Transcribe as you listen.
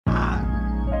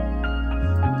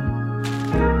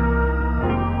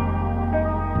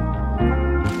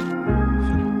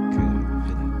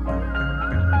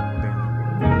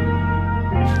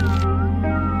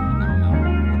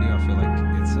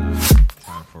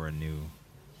our new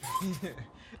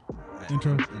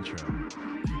intro.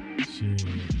 Shit.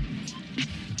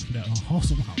 That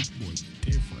Wholesome House was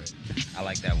different. I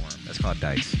like that one. That's called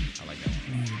Dice. I like that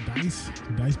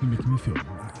one. Dice be making me feel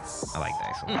nice. I like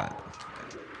Dice a lot.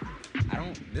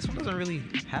 This one doesn't really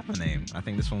have a name. I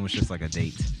think this one was just like a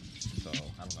date. So I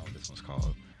don't know what this one's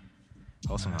called.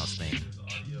 Wholesome House thing.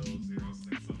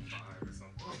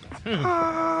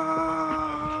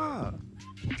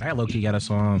 I low-key got a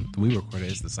song. We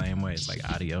recorded it the same way. It's like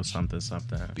audio something.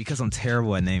 Because I'm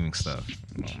terrible at naming stuff.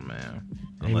 Oh, man.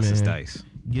 Unless it's Dice.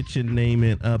 Get your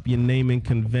naming up, your naming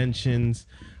conventions.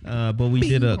 But we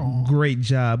did a great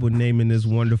job with naming this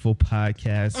wonderful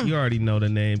podcast. You already know the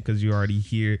name because you're already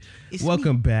here.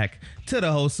 Welcome back to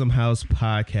the Wholesome House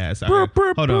podcast. All right,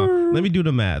 hold on. Let me do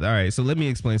the math. All right, so let me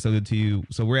explain something to you.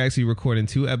 So we're actually recording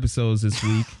 2 episodes this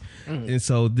week. And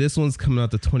so this one's coming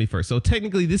out the 21st. So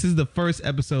technically this is the first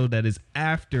episode that is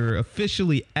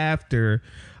officially after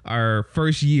our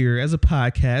first year as a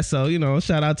podcast. So,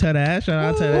 shout out to that.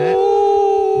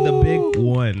 The big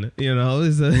one,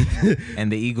 is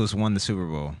and the Eagles won the Super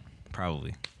Bowl.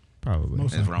 Probably.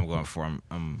 That's what I'm going for.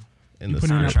 I'm in the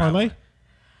putting in that parlay?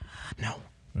 No.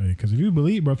 Because if you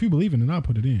believe in it, I'll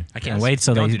put it in. I can't wait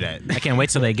till do that. I can't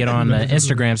wait till they get on the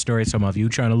Instagram story. Some of you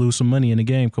trying to lose some money in the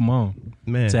game. Come on,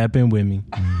 man, tap in with me.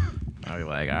 I'll be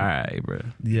like, all right, bro.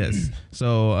 Yes.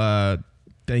 So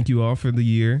thank you all for the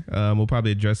year. We'll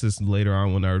probably address this later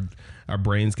on when our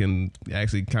brains can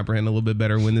actually comprehend a little bit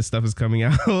better when this stuff is coming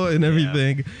out and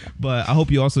everything. Yeah. But I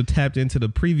hope you also tapped into the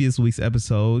previous week's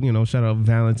episode. Shout out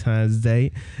Valentine's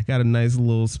Day. Got a nice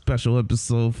little special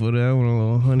episode for that with a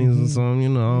little honeys and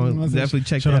something. Definitely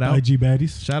check that out. IG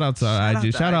baddies. Shout out to our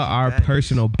IG. Shout out our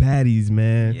personal baddies,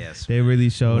 man. Yes, they really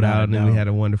showed out, and we had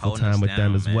a wonderful time with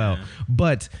them as well.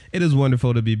 But it is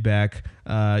wonderful to be back.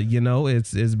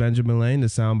 It's Benjamin Lane, the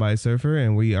Soundbite Surfer,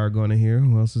 and we are going to hear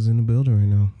who else is in the building right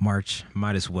now. March,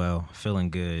 might as well. Feeling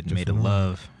good, just made a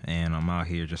love, and I'm out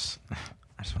here I just want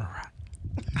to rock.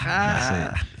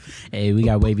 That's it. Hey, we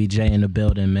got Wavy J in the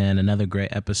building, man. Another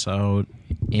great episode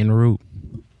en route.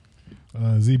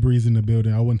 Z Breeze in the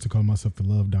building. I wanted to call myself the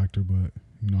love doctor, but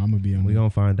I'm gonna be on. We gonna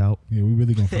find out. Yeah, we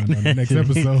really gonna find out in the next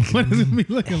episode. What does it be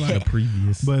looking like? The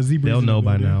previous, but Z Breeze, they'll know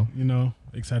by now.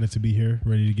 Excited to be here,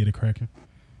 ready to get it cracking.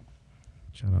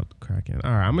 Shout out to Kraken.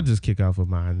 All right, I'm gonna just kick off with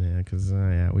mine, man, because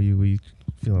we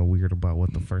feeling weird about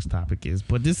what the first topic is,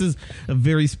 but this is a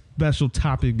very special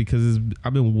topic because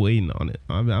I've been waiting on it.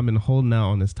 I've been holding out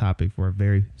on this topic for a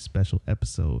very special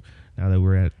episode. Now that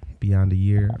we're at beyond a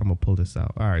year, I'm gonna pull this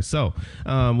out. All right, so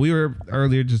we were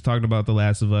earlier just talking about The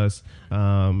Last of Us.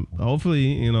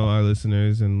 Hopefully, our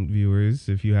listeners and viewers,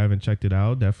 if you haven't checked it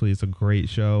out, definitely it's a great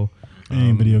show.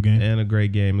 And video game. And a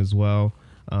great game as well.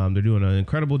 They're doing an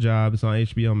incredible job. It's on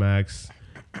HBO Max.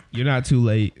 You're not too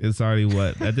late. It's already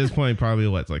at this point, probably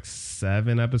like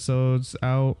 7 episodes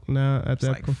out now at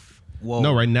that point.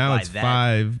 No, right now it's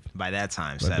 5. By that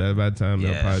time, 7. By that time,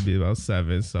 they'll probably be about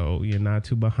 7. So you're not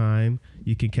too behind.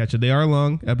 You can catch up. They are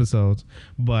long episodes,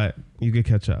 but you can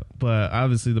catch up. But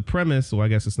obviously the premise, well, I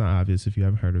guess it's not obvious if you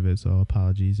haven't heard of it, so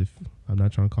apologies if I'm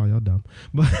not trying to call y'all dumb.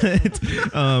 But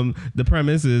the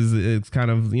premise is it's kind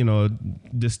of, a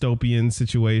dystopian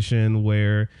situation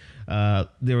where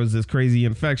there was this crazy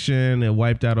infection. It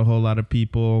wiped out a whole lot of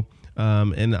people.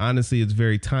 And honestly, it's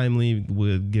very timely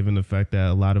given the fact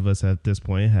that a lot of us at this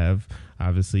point have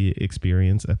obviously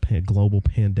experienced a global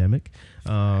pandemic.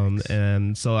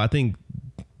 And so I think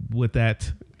with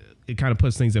that, it kind of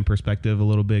puts things in perspective a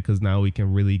little bit because now we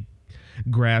can really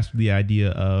grasp the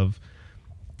idea of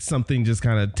something just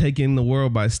kind of taking the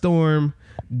world by storm.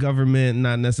 Government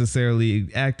not necessarily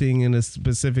acting in a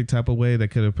specific type of way that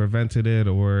could have prevented it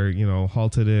or,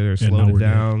 halted it or slowed it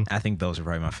down. I think those are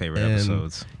probably my favorite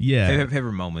episodes. Yeah.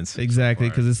 Favorite moments. Exactly.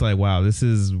 Because it's like, wow, this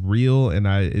is real and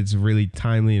it's really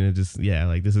timely and it just,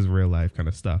 this is real life kind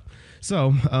of stuff.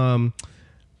 So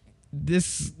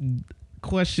this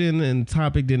question and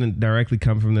topic didn't directly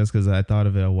come from this because I thought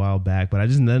of it a while back, but I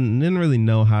just didn't really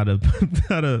know how to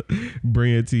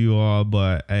bring it to you all.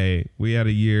 But hey, we had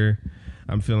a year.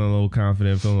 I'm feeling a little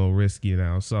confident, feeling a little risky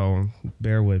now. So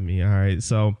bear with me. All right.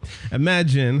 So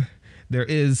imagine there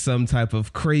is some type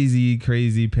of crazy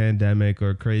pandemic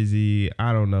or crazy,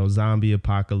 zombie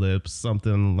apocalypse,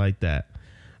 something like that.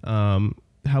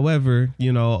 However,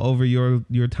 over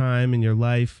your time in your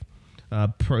life,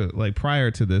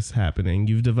 prior to this happening,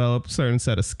 you've developed a certain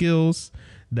set of skills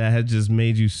that have just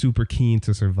made you super keen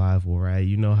to survival, right?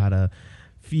 You know how to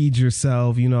feed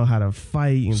yourself, you know how to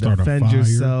fight and defend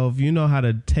yourself, you know how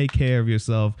to take care of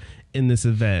yourself in this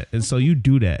event. And so you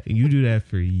do that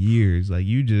for years. Like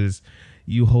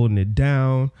you holding it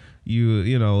down,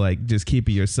 you know, like just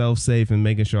keeping yourself safe and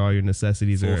making sure all your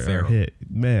necessities are hit.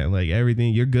 Man, like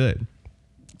everything, you're good.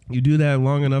 You do that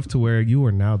long enough to where you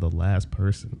are now the last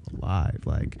person alive.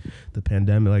 Like the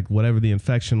pandemic, like whatever the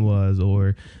infection was,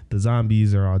 or the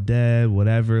zombies are all dead,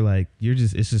 whatever. Like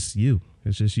it's just you.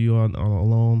 It's just you on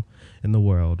alone in the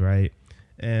world, right?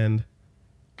 And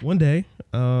one day,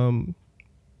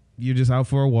 you're just out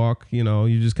for a walk. You know,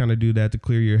 you just kind of do that to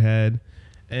clear your head,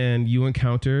 and you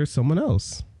encounter someone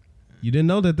else. You didn't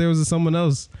know that there was someone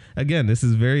else. Again, this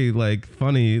is very like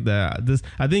funny that this,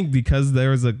 I think because there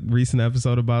was a recent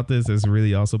episode about this, it's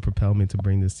really also propelled me to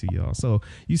bring this to y'all. So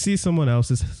you see someone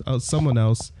else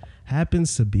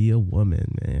happens to be a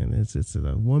woman, man. It's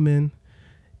a woman.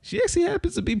 She actually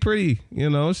happens to be pretty, you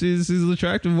know, she's an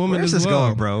attractive woman. Where's as this well.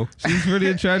 going, bro? She's pretty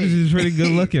attractive. She's pretty good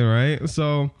looking, right?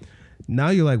 So now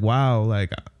you're like, wow,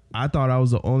 like I thought I was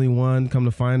the only one. Come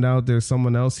to find out there's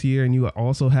someone else here and you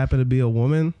also happen to be a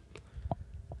woman.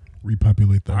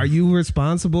 Repopulate them. Are you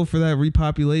responsible for that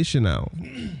repopulation now?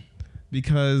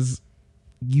 Because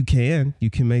you can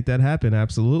make that happen,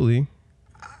 absolutely.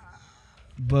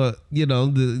 But you know,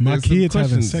 my kids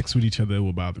having sex with each other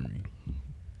will bother me.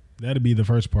 That'd be the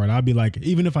first part. I'd be like,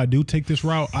 even if I do take this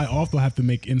route, I also have to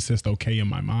make incest okay in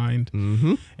my mind.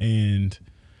 Mm-hmm. And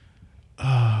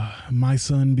my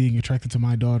son being attracted to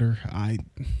my daughter, it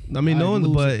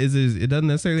doesn't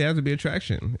necessarily have to be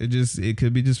attraction. It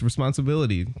could be just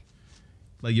responsibility.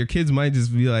 Like your kids might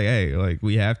just be like, hey, like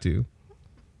we have to.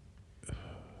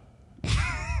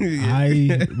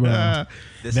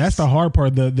 That's the hard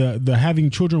part. The having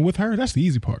children with her, that's the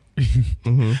easy part.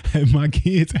 Mm-hmm. And my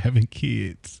kids having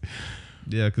kids.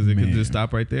 Yeah, because it could just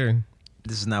stop right there.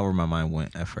 This is not where my mind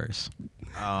went at first.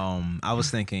 I was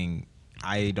thinking,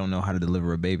 I don't know how to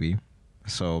deliver a baby,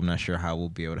 so I'm not sure how we'll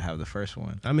be able to have the first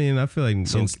one. I mean, I feel like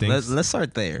instincts. Let's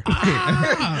start there.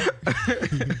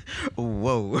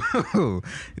 Whoa,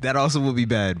 that also would be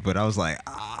bad. But I was like,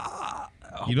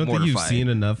 you don't think you've seen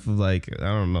enough of like, I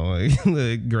don't know,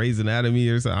 like Grey's Anatomy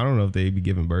or something? I don't know if they'd be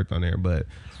giving birth on there, but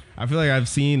I feel like I've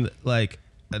seen like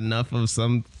enough of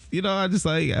some. You know, I just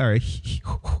like, all right.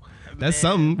 That's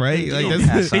something, right? Like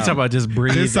he's talking about just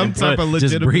breathe. There's some type of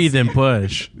just breathe and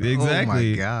push.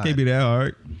 Exactly. Oh my God. Can't be that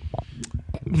hard.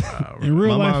 In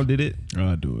real my life, mom did it.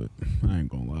 I do it. I ain't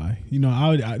gonna lie. You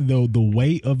know, the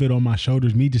weight of it on my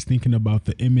shoulders, me just thinking about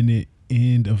the imminent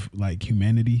end of like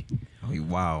humanity. Oh,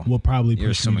 wow. Will probably You're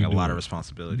push me assuming to a lot do of it.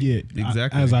 responsibility. Yeah,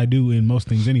 exactly. As I do in most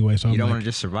things anyway. So you I'm don't like, want to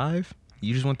just survive.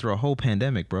 You just went through a whole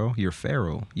pandemic, bro. You're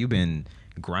feral. You've been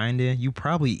grinding. You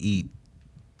probably eat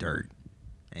dirt,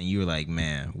 and you're like,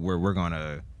 man, we're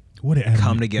gonna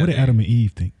come together. What did Adam and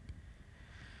Eve think?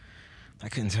 I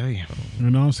couldn't tell you.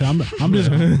 You know what I'm saying?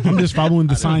 I'm just following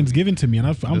the signs given to me, and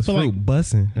I feel like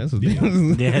bussing. That's what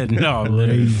yeah, no,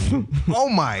 literally. Oh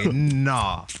my,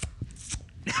 nah.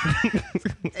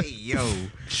 Hey yo,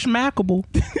 schmackable.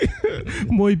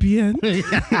 Muy bien.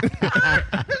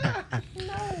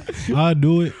 I'll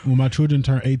do it when my children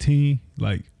turn 18.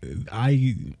 Like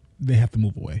they have to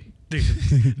move away.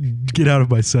 Get out of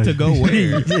my sight. To go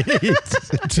where?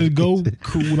 To go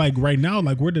like right now,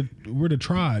 like we're the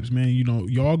tribes, man. You know,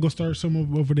 y'all go start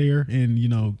some over there, and you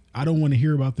know, I don't want to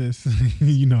hear about this.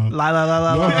 You know, Like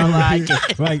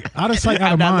out of sight,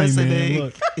 out of mind, man.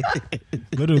 Look,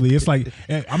 literally, it's like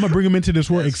I'm gonna bring them into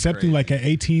this world, accepting like at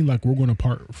 18, like we're gonna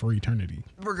part for eternity.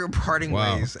 we're parting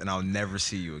ways, and I'll never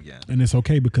see you again. And it's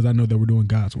okay because I know that we're doing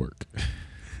God's work.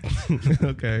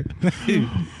 Okay.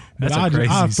 But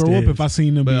I'll throw up if I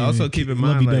seen them. But also keep in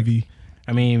mind, like,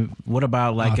 I mean, what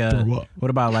about like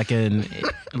an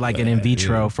in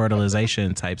vitro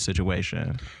fertilization type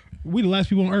situation? We the last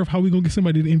people on earth. How we gonna get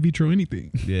somebody to in vitro anything?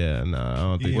 Yeah, no, I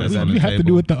don't think Yeah, that's we have to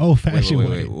do it the old fashioned way.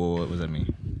 Wait, what does that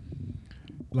mean?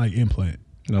 Like implant.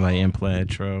 No, like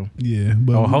implant, true. Yeah,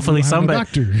 but hopefully somebody.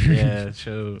 Doctor. Yeah,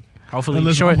 true. Hopefully,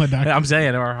 Unless sure. I'm a doctor. I'm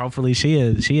saying, or hopefully she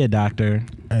a doctor,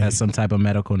 has some type of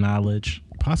medical knowledge.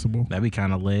 Possible. That'd be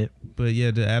kind of lit. But yeah,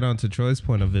 to add on to Troy's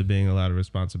point of it being a lot of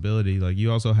responsibility, like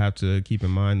you also have to keep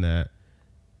in mind that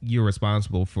you're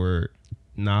responsible for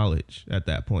knowledge at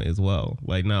that point as well.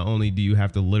 Like not only do you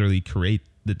have to literally create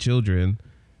the children,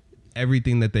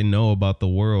 everything that they know about the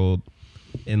world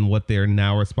and what they're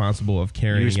now responsible of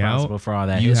carrying responsible out for all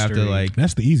that you history. have to like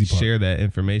that's the easy part. Share that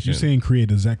information. You're saying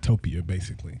create a Zactopia,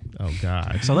 basically. Oh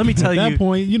God. So let me tell you. At that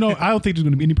point, you know, I don't think there's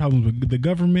going to be any problems with the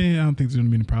government. I don't think there's going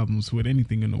to be any problems with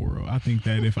anything in the world. I think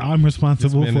that if I'm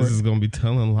responsible this is going to be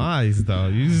telling lies, though.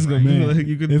 You just going to be like,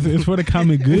 you could. It's for the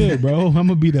common good, bro. I'm going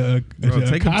to be the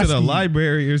take him to the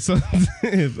library or something.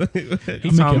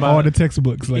 He's talking about all the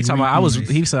textbooks. Like,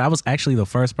 he said I was actually the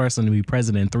first person to be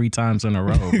president 3 times in a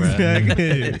row, bro. Exactly.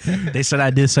 They said I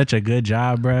did such a good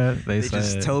job, bro. They said,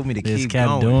 just told me to just keep kept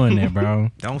going. doing it, bro.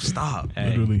 Don't stop. Hey.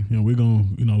 Literally, we're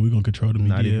gonna control the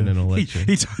media. Not even an election.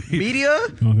 Media?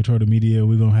 We're gonna control the media.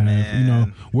 We're gonna have,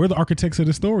 Man. we're the architects of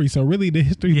the story. So really, the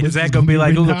history. Yeah, books Zach is gonna be like,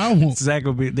 written how I want. Zach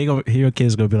gonna be, they gonna hear your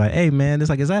kids gonna be like, hey man, it's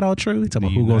like, is that all true? He's talking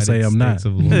about who gonna say I'm not.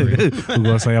 Who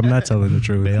gonna say I'm not telling the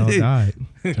truth? They all died.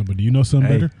 Yeah, but do you know something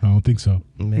better? I don't think so.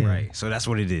 Man. Right. So that's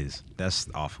what it is. That's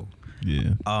awful.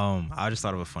 Yeah. I just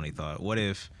thought of a funny thought. What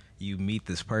if you meet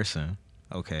this person,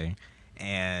 okay,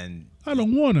 and I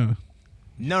don't wanna.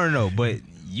 no, but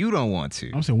you don't want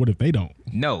to. I'm saying, what if they don't?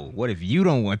 No, what if you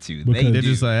don't want to? Because They They're do.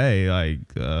 just like, hey, like,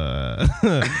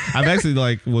 I've actually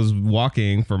like was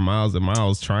walking for miles and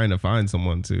miles trying to find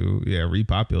someone to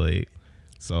repopulate.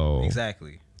 So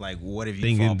Exactly. Like, what if you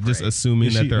thinking, fall just prey? assuming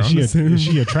Is that they're on the same. is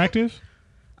she attractive?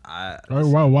 Or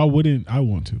why wouldn't I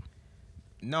want to?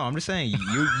 No, I'm just saying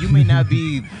you may not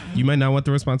be. You might not want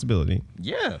the responsibility.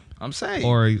 Yeah, I'm saying.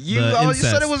 Or you the you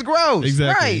incest. said it was gross.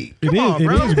 Exactly. Right. It Come on,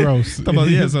 bro. is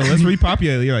gross. So let's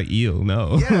repopulate. You're like, ew,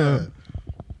 no. Yeah.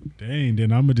 Dang,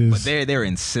 then I'm gonna But just. they're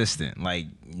insistent. Like,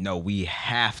 no, we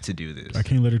have to do this. I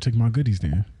can't let her take my goodies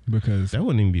then because That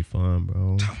wouldn't even be fun, bro.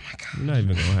 Oh my god. You're not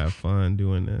even gonna have fun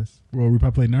doing this. well,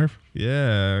 repopulate Nerf.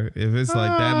 Yeah, if it's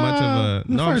like that much of a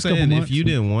the no, I'm first couple saying if months. you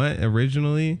didn't want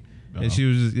originally, and she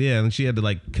was just and she had to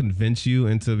like convince you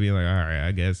into being like, all right,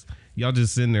 I guess y'all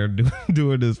just sitting there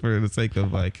doing this for the sake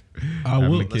of like having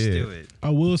a Let's kid. do it. I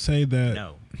will say that.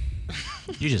 No.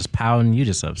 You just pouting. You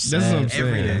just upset. That's what I'm saying.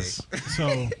 Every day.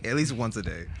 So At least once a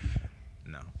day.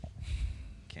 No.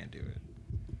 Can't do it.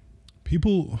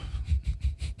 people.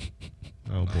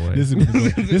 Oh boy, This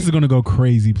is gonna go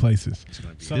crazy places.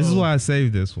 So, this is why I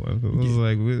saved this one. I was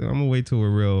like, I'm gonna wait till we're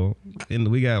real, and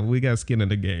we got skin in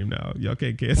the game now. Y'all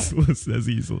can't cancel us as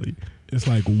easily. it's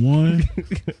like one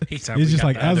It's just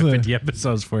like as a- 50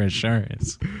 episodes for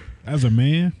insurance. as a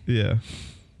man. Yeah,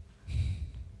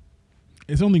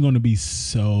 It's only going to be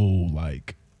so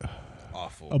like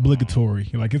Awful. obligatory.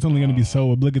 Like it's only going to be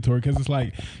so obligatory because it's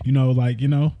like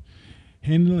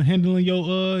handling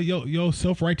your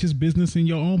self-righteous business in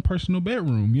your own personal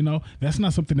bedroom. That's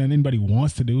not something that anybody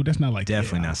wants to do. That's not like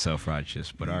Definitely not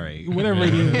self-righteous, but all right. whatever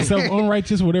it is,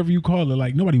 self-unrighteous, whatever you call it.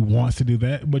 Like nobody wants to do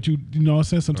that, but you know what I'm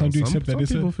saying. Sometimes you accept that some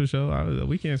it's people for sure.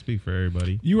 We can't speak for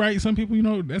everybody. you right. Some people,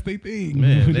 that's their thing.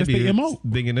 Man, That's they be their MO.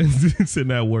 thinking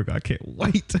sitting at work. I can't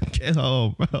wait to get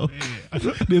home, bro.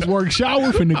 This work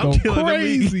shower finna I'm go killing the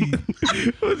crazy.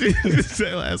 meat. What did you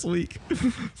say last week?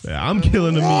 Yeah, I'm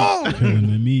killing the meat.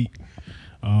 Killing the meat.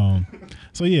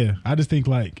 So yeah, I just think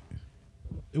like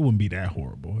it wouldn't be that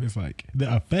horrible. It's like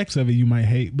the effects of it you might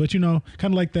hate, but kind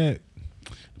of like that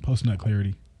post-nut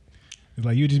clarity. It's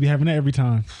like you just be having that every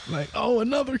time. Like, oh,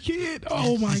 another kid.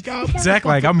 Oh my god. Zach,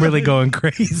 like I'm really going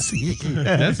crazy.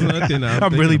 That's another thing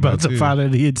I'm really about to father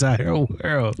the entire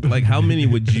world. Like, how many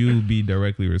would you be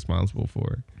directly responsible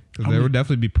for? Because there would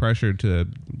definitely be pressure to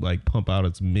like pump out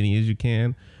as many as you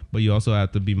can, but you also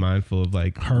have to be mindful of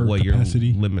like Her what capacity.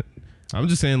 your limit. I'm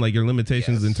just saying like your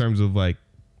limitations in terms of like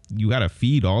you got to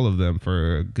feed all of them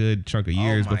for a good chunk of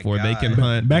years my before they God. can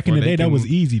hunt. Back in the before day, they that can- was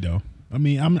easy though. I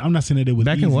mean, I'm not saying that it was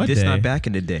Back in easy. what? This day. not back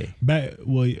in the day.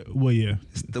 Well, yeah.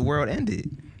 The world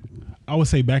ended. I would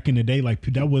say back in the day, like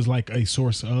that was like a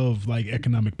source of like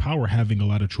economic power having a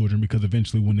lot of children because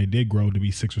eventually when they did grow to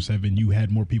be 6 or 7, you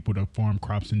had more people to farm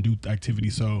crops and do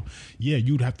activities. So yeah,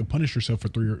 you'd have to punish yourself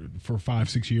for 5,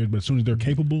 6 years, but as soon as they're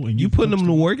capable and You putting them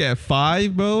to work at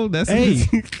 5, bro? That's hey,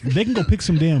 they can go pick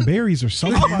some damn berries or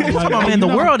something. Come on, man, the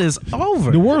world is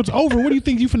over. The world's over. What do you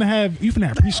think you finna have? You finna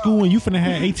have preschool and you finna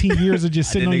have 18 years of just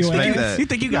sitting on didn't your expect ass. that. You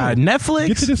think you got Netflix?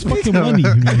 Get to this fucking money,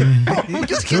 man.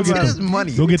 Just Go get get this them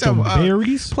money. Go get them berries.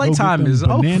 Go get Playtime them is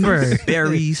bananas. over.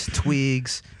 Berries,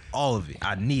 twigs, all of it.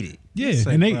 I need it. Yeah,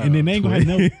 Say, and they bro, ain't gonna have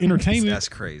no entertainment. That's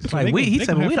crazy. So Like they he gonna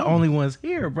said, have we the fun. only ones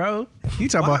here, bro. You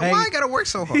talking Why, about hey? why I gotta work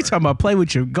so hard? You talking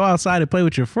about go outside and play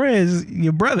with your friends,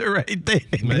 your brother right there.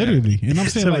 Literally, and I'm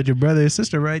saying Talking about like your brother and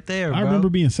sister right there, bro. I remember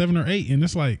being 7 or 8, and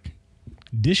it's like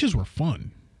dishes were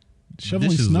fun.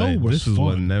 Shoveling snow was this was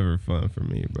fun. never fun for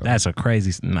me, bro. That's a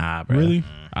crazy nah, bro. Really?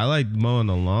 I like mowing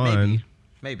the lawn.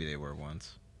 Maybe they were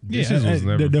once. Dishes was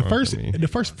never the fun first for me. the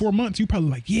first 4 months you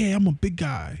probably like, yeah, I'm a big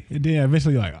guy, and then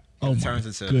eventually like, oh It my turns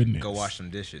into goodness, go wash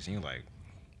some dishes. And you're like,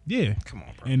 yeah. come on,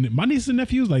 bro. And my nieces and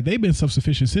nephews, like they've been self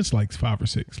sufficient since like 5 or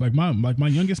 6. Like my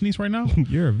youngest niece right now,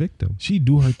 You're a victim. she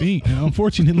do her thing, and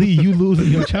unfortunately, you lose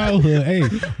in your childhood. Hey,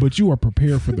 but you are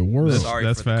prepared for the world. Sorry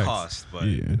that's for the facts. cost, but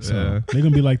Yeah, so Yeah. they're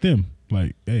gonna be like them.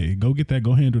 Like, hey, go get that,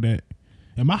 go handle that.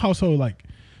 In my household, like,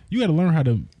 you got to learn how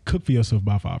to cook for yourself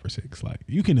by 5 or 6. Like,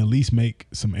 you can at least make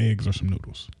some eggs or some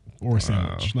noodles. or a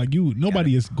sandwich. Like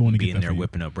nobody is going to be get in that there for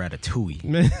whipping up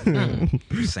ratatouille.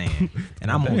 I'm saying,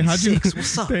 and I'm only 6.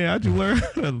 What's up? Dang, how'd you learn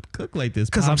how to cook like this?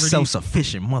 Because I'm Poverty?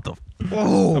 self-sufficient, mother.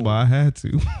 Oh, I had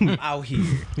to. I'm out here.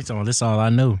 He's talking. This all I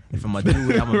know. If I'm gonna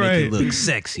do it, I'm gonna make it look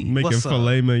sexy. Making What's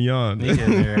filet mignon.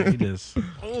 He just.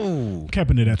 Oh,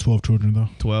 Capping it at 12 children though.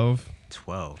 12.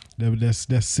 12.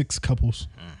 That's 6 couples,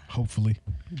 hopefully.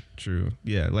 True.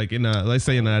 Yeah, like in a let's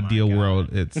say in an my ideal God. world,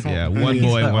 it's one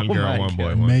boy, one girl, one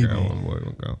boy, one Maybe. girl, one boy,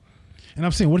 one girl. And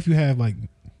I'm saying, what if you have like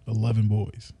 11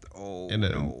 boys? Oh, And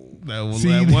then no.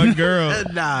 that one girl.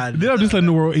 Nah, Then I'm just letting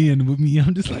the world end with me.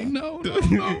 I'm just like, no. They're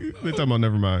talking about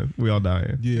never mind. We all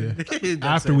dying. Yeah.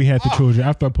 After we had the children,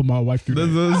 after I put my wife through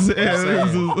That's that,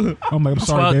 what I'm saying. I'm like, I'm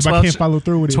sorry, 12 babe, I can't follow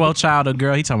through with it. 12 child a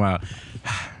girl. He talking about.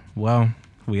 Well,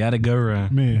 we had a go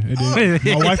run. Man, and then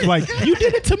my wife like, you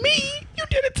did it to me. You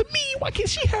did it to me. Why can't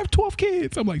she have 12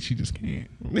 kids? I'm like, she just can't.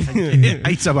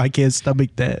 I tell I can't stomach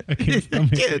that. I can't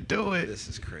stomach it. Can't do it. This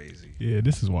is crazy. Yeah,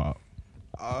 this is wild.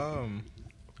 How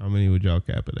many would y'all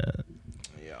cap it at?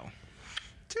 Yo,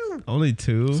 2. Only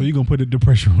 2. So you gonna put the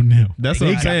pressure on them? That's what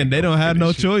I'm saying. They don't have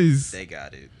no choice. They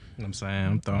got it. I'm saying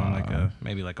I'm throwing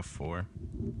maybe like a 4.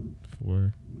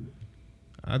 4.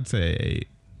 I'd say 8.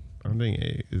 I think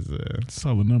 8 is a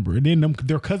Solid number. And then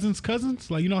their cousins,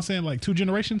 like, you know what I'm saying? Like 2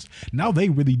 generations. Now they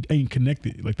really ain't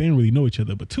connected. Like they don't really know each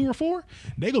other. But 2 or 4,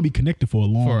 they gonna be connected for a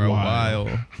while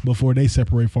before they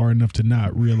separate far enough to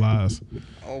not realize.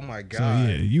 Oh my God.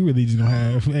 So yeah, you really just don't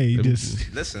have. Hey,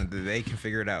 just Listen, they can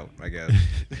figure it out, I guess.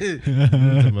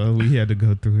 Well, we had to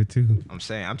go through it too. I'm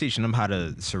saying, I'm teaching them how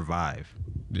to survive.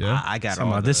 Yeah. I got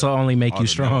Somehow all this will only make all you the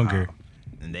stronger. know-how.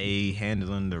 And they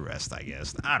handling the rest, I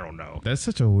guess. I don't know. That's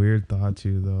such a weird thought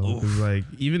too, though. 'Cause, like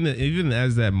even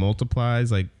as that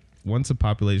multiplies, like once a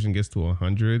population gets to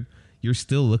 100, you're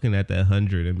still looking at that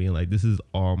 100 and being like, "This is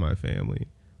all my family."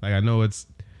 Like I know it's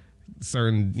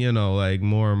certain, like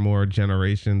more and more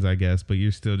generations, I guess, but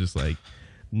you're still just like,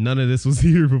 none of this was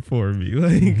here before me.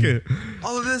 Like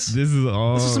All of this? this is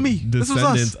all This was me. This was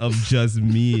descendants us. of just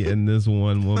me and this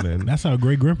one woman. that's how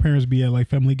great grandparents be at like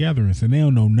family gatherings, and they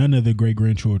don't know none of the great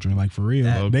grandchildren. Like for real,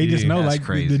 That- they just know that's like the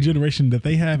crazy. generation that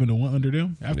they have and the one under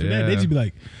them. After that, they Yeah. just be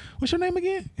like, "What's your name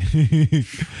again?"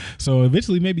 So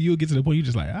eventually, maybe you'll get to the point you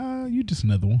just like, you just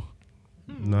another one.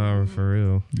 Nah, for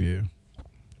real. Yeah,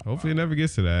 Hopefully it never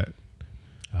gets to that.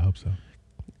 I hope so.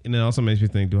 And it also makes me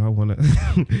think, do I want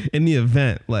to, in the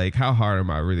event, like, how hard am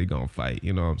I really going to fight?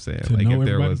 You know what I'm saying? To Like, know if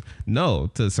there everybody? was,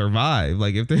 to survive.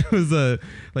 Like, if there was if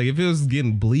it was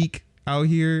getting bleak out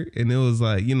here and it was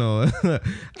like,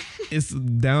 it's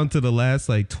down to the last,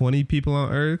 like, 20 people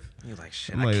on Earth. You're like,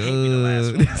 shit, I'm I like, can't be the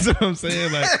last one. that's what I'm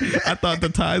saying. Like, I thought the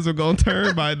tides were going to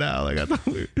turn by now. Like, I thought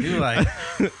You like,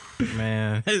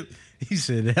 man. He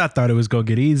said, I thought it was gonna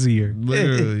get easier.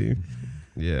 literally.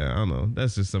 Yeah, I don't know.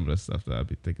 That's just some of the stuff that I'd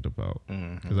be thinking about.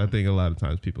 Because I think a lot of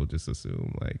times people just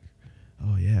assume, like,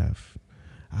 oh, yeah,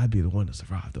 I'd be the one to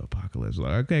survive the apocalypse.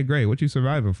 Like, okay, great. What you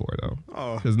surviving for, though?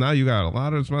 Oh. Because now you got a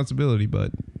lot of responsibility,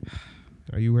 but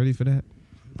are you ready for that?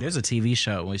 There's a TV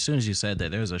show. As soon as you said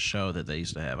that, there was a show that they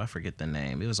used to have. I forget the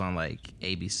name. It was on like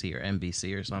ABC or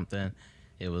NBC or something.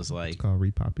 It was like, It's called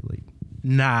Repopulate.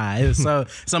 nah. It was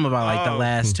something about like the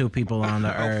last 2 people on the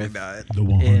Hopefully earth. not. The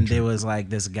 100. And there was like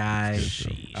this guy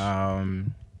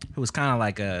who was kind of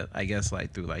like I guess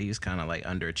like through like he was kind of like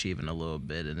underachieving a little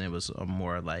bit, and it was a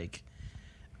more like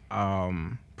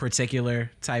particular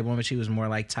type woman. She was more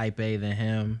like type A than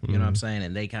him, you know what I'm saying?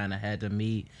 And they kind of had to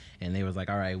meet, and they was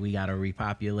like, all right, we got to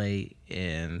repopulate,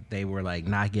 and they were like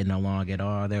not getting along at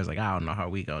all. They was like, I don't know how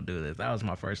we gonna do this. That was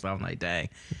my first thought. I'm like, dang.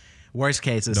 Worst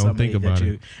case is Don't somebody think about that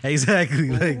you it. exactly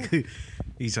like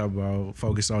he's talking about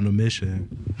focus on the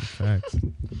mission. Facts.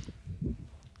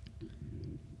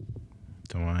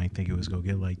 Don't I didn't think it was gonna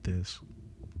get like this.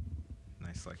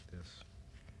 Nice like this.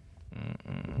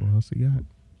 What else you got?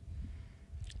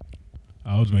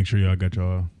 I always make sure y'all got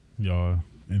y'all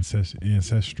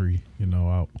ancestry,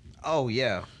 out. Oh,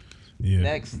 yeah. Yeah.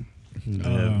 Next.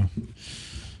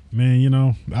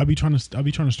 Man, I be trying to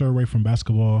stay away from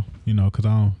basketball, because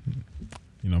I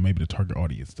don't, maybe the target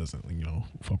audience doesn't,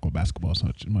 fuck with basketball as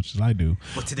much as I do.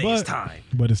 But today's time.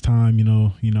 But it's time,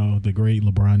 the great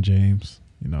LeBron James,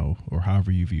 or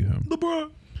however you view him.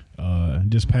 LeBron.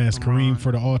 Just passed Kareem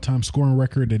for the all-time scoring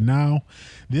record, and now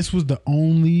this was the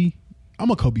only. I'm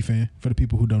a Kobe fan, for the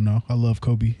people who don't know. I love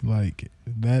Kobe. Like,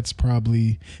 that's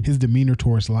probably his demeanor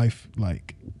towards life.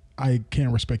 Like, I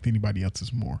can't respect anybody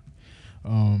else's more.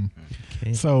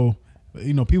 So,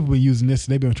 people been using this.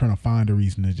 They've been trying to find a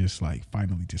reason to just like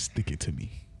finally just stick it to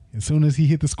me. As soon as he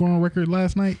hit the scoring record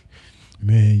last night,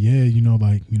 man, yeah,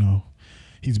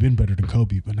 he's been better than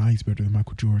Kobe, but now he's better than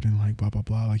Michael Jordan. Like blah blah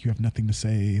blah. Like you have nothing to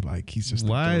say. Like he's just.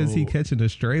 Why is he catching a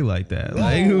stray like that?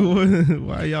 Like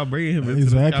why are y'all bringing him into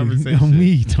the conversation? On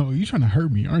me, Tony. You trying to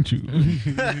hurt me, aren't you?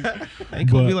 Ain't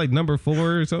Kobe like number 4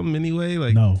 or something anyway?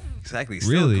 Like no, exactly.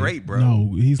 Still really great, bro.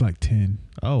 No, he's like 10.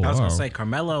 Oh, I was gonna say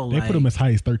Carmelo. They put him as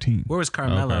high as 13. Where was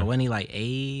Carmelo? Okay. When he like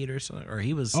 8 or something, or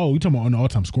he was? Oh, you talking about on the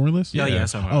all-time scoring list? Yeah.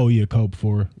 Oh yeah, Kobe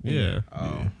 4. Yeah.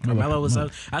 Oh, Carmelo was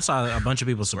up. I saw a bunch of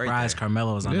people surprised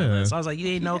Carmelo was on Yeah. the list. I was like, you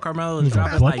didn't know Carmelo was He was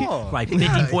dropping a bucket? like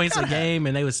 50 points a game,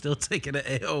 and they was still taking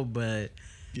an L. But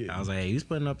I was like, hey, he's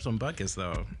putting up some buckets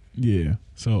though. Yeah.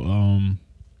 So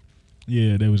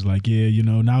yeah, they was like, yeah, you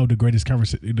know, now the greatest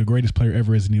player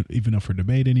ever isn't even up for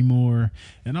debate anymore.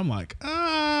 And I'm like,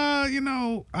 you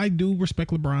know, I do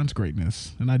respect LeBron's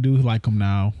greatness, and I do like him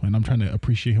now, and I'm trying to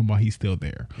appreciate him while he's still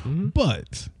there. Mm-hmm.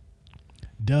 But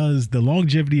does the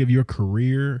longevity of your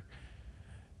career,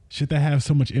 should that have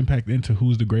so much impact into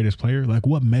who's the greatest player? Like,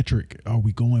 what metric are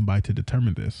we going by to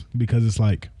determine this? Because it's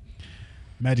like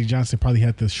Magic Johnson probably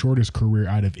had the shortest career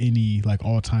out of any like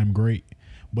all-time great,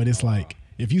 but it's like,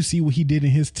 if you see what he did in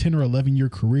his 10 or 11 year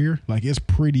career, like it's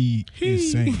pretty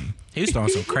insane. He was throwing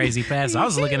some crazy passes. I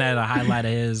was looking at a highlight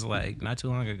of his like not too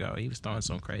long ago. He was throwing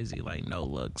some crazy like no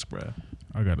looks, bro.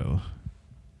 I got a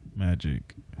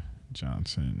Magic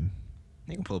Johnson.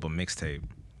 you can pull up a mixtape.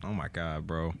 Oh my god,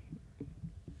 bro,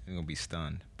 you're gonna be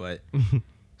stunned. But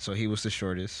so he was the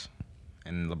shortest,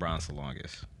 and LeBron's the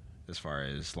longest as far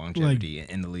as longevity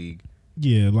in the league.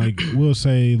 Yeah, like we'll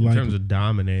say In like terms of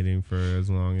dominating for as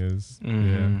long as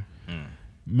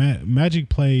Magic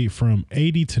played from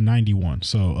 80 to 91,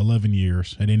 so 11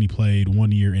 years, and then he played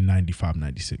 1 year in 95,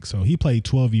 96. So he played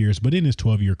 12 years, but in his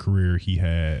 12-year career, he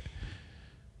had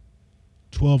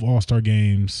 12 All-Star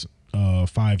games,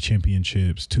 5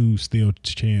 championships, 2 steal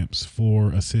champs,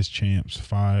 4 assist champs,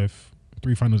 3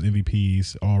 finals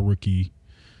MVPs, all rookie,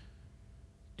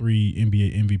 3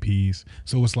 NBA MVPs.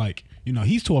 So it's like, you know,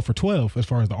 he's 12 for 12 as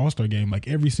far as the All-Star game. Like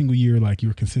every single year, like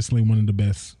you're consistently one of the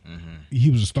best. He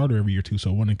was a starter every year too,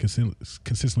 so one of the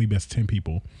consistently best 10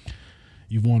 people.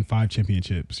 You've won 5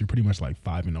 championships. You're pretty much like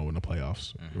 5-0 in the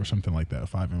playoffs or something like that,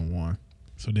 5-1.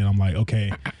 So then I'm like,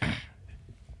 okay,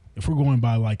 if we're going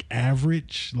by like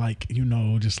average, like, you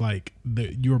know, just like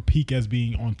your peak as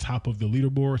being on top of the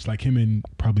leaderboards, like him and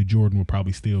probably Jordan would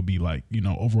probably still be like, you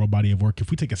know, overall body of work.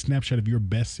 If we take a snapshot of your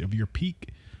best, of your peak,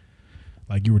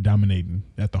 like you were dominating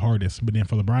at the hardest. But then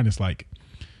for LeBron, it's like,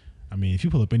 I mean, if you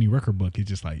pull up any record book, it's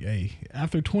just like, hey,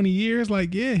 after 20 years,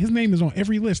 like, yeah, his name is on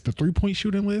every list, the 3-point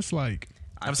shooting list. Like,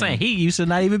 I'm saying he used to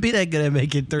not even be that good at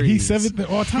making threes. he's 7th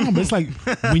all time. But it's like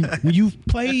when you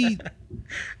played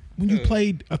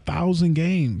 1,000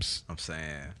 games, I'm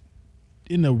saying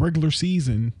in the regular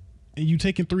season, and you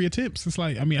taking 3 attempts, it's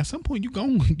like, I mean, at some point you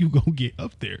gonna get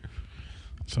up there.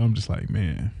 So I'm just like,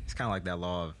 man, it's kind of like that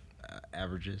law of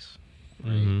averages.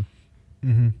 Yeah.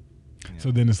 So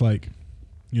then it's like,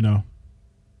 you know,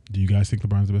 do you guys think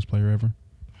LeBron's the best player ever?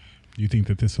 Do you think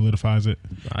that this solidifies it?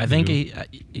 I think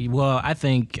I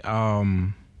think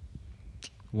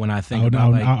when I think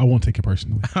about like, I won't take it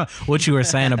personally. what you were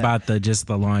saying about the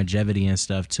longevity and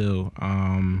stuff too.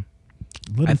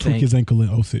 Let him tweak his ankle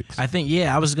in 06. I think,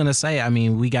 I was gonna say, I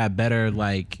mean, we got better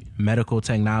like medical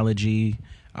technology.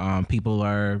 People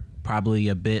are probably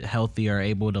a bit healthier,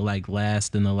 able to like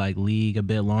last in the like league a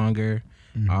bit longer.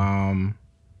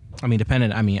 I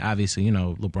mean, obviously, you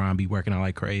know, LeBron be working out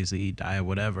like crazy, diet,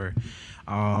 whatever.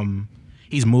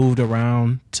 He's moved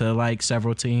around to like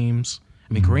several teams.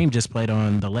 I mean, Kareem just played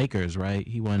on the Lakers, right?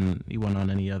 He wasn't on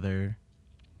any other.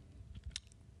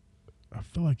 I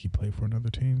feel like he played for another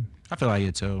team. I feel like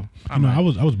it too. I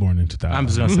was born in 2000. I'm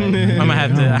just gonna say I'm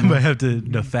gonna have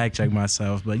to fact check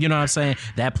myself, but you know what I'm saying.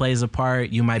 That plays a part.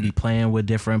 You might be playing with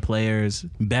different players,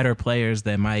 better players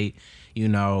that might, you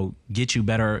know, get you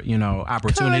better, you know,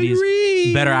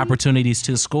 better opportunities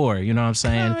to score. You know what I'm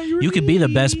saying. You could be the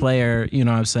best player, you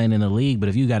know what I'm saying, in the league, but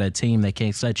if you got a team that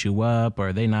can't set you up,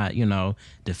 or they not, you know,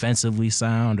 defensively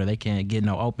sound, or they can't get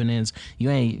no openings, you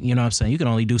ain't, you know what I'm saying. You can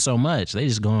only do so much. They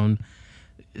just going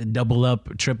double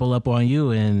up, triple up on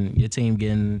you, and your team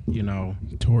getting, you know,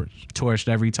 torched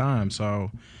every time. So,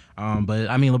 but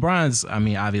I mean, LeBron's, I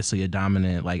mean, obviously a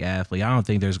dominant like athlete. I don't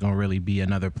think there's gonna really be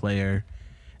another player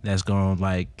that's gonna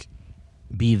like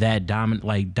be that dominant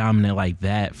like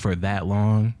that for that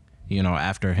long. You know,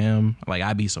 after him, like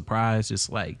I'd be surprised. It's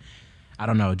like, I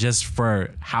don't know, just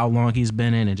for how long he's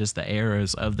been in and just the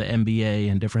eras of the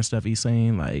NBA and different stuff he's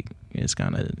seen. Like it's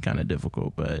kind of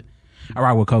difficult, but. I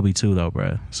ride with Kobe too, though,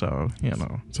 bro. So, you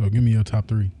know. So give me your top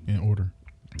 3 in order.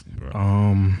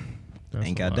 That's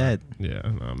Ain't a got lot. that. Yeah,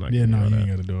 no, I'm not. Yeah, no, gonna you do ain't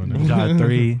got to do it. You No. got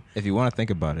 3. If you want to think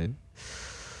about it,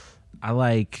 I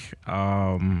like. that.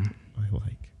 I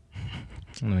like.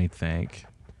 Let me think.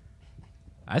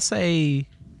 I say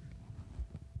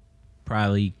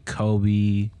probably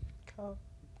Kobe,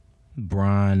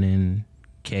 Bron, and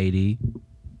KD.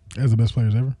 As the best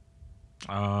players ever.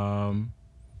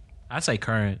 I'd say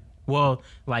current. Well,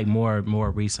 like more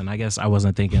recent. I guess I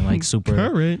wasn't thinking like super.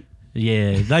 Current.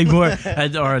 Yeah, like more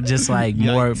or just like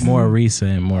more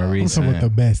recent. More I'm talking about the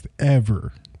recent. best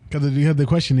ever. Because the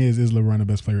question is LeBron the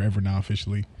best player ever now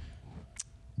officially?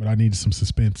 But I need some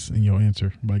suspense in your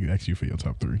answer. But I can ask you for your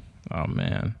top 3. Oh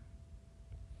man.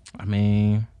 I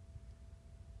mean,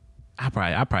 I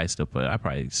probably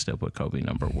still put Kobe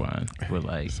number 1 with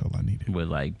like That's all I needed. with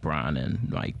like Bron and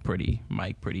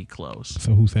Mike pretty close.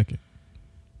 So who's second?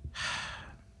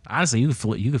 Honestly, you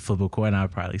could flip a coin.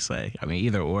 I'd probably say. I mean,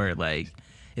 either or. Like,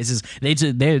 it's just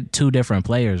they're 2 different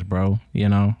players, bro. You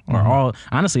know, or all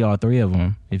 3 of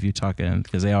them. If you're talking,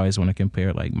 because they always want to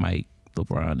compare like Mike,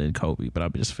 LeBron, and Kobe. But I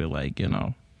just feel like, you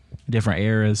know, different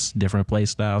eras, different play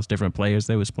styles, different players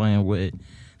they was playing with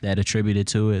that attributed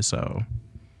to it. So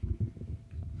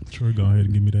Sure, go ahead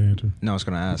and give me the answer. no, I was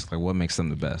gonna ask like what makes them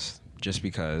the best. Just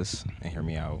because, and hear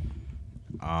me out.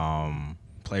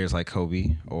 Players like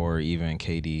Kobe or even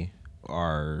KD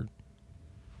are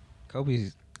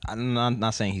Kobe's. I'm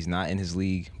not saying he's not in his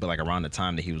league, but like around the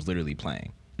time that he was literally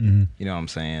playing. Mm-hmm. You know what I'm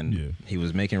saying? Yeah. He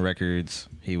was making records.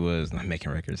 He was not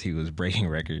making records. He was breaking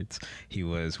records. He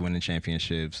was winning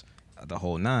championships, the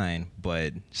whole 9.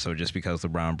 But so just because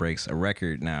LeBron breaks a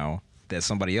record now that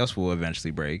somebody else will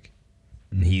eventually break,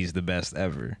 he's the best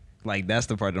ever. Like that's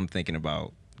the part that I'm thinking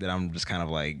about. That I'm just kind of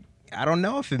like, I don't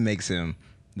know if it makes him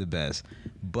the best,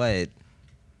 but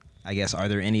I guess are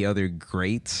there any other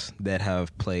greats that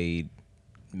have played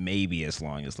maybe as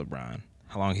long as LeBron?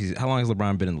 How long has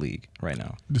LeBron been in the league right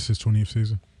now? This is 20th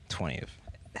season. 20th.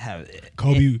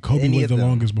 Kobe any was of the them?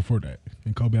 longest before that.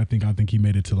 And Kobe, I think he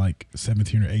made it to like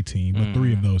 17 or 18, but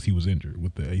 3 of those he was injured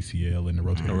with the ACL and the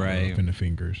rotator Right. cuff and the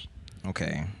fingers.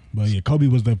 Okay. But yeah, Kobe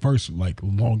was the first like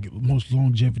most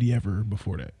longevity ever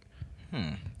before that.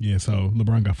 Yeah, so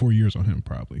LeBron got 4 years on him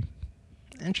probably.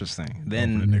 Interesting. Over the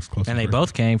Then next closest and they person.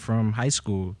 both came from high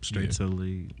school straight Yeah. to the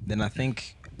league. I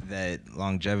think that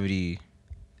longevity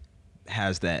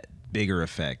has that bigger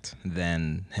effect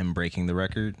than him breaking the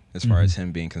record as far as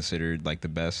him being considered like the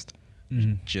best.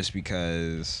 Just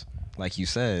because, like you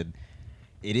said,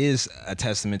 it is a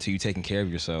testament to you taking care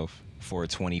of yourself for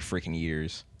 20 freaking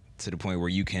years to the point where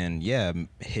you can,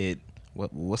 hit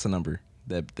what's the number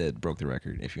that broke the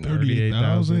record? If you know,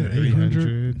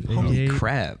 38,800. holy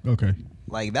crap! Okay,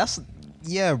 Like that's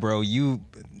bro. You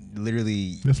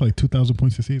literally that's like 2,000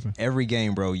 points a season. every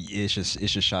game, bro. It's just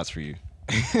shots for you.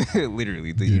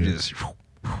 Literally, you just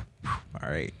all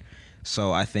right.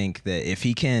 So I think that if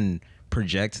he can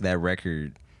project that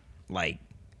record like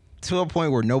to a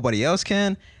point where nobody else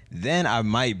can, then I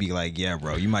might be like, yeah,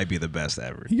 bro, you might be the best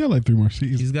ever. He got like 3 more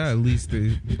seasons. He's got at least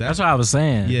 3. That's what I was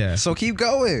saying. Yeah. So keep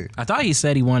going. I thought he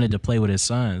said he wanted to play with his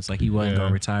sons. Like he wasn't Yeah.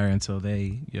 gonna retire until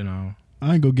they, you know.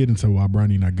 I ain't gonna get into why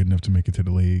Bronny not good enough to make it to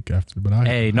the league after, but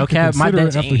Hey, no I could cap. My consider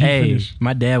dad. it after he finished.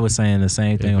 My dad was saying the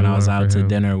same thing If when it I was weren't out for to him.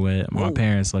 dinner with my Whoa.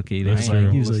 parents. Lucky, they was That's like,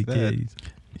 true. he was What's like, that?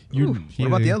 yeah. Ooh, what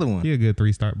about the other one? He a good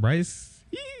 3-star. Bryce.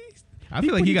 I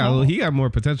feel like he got more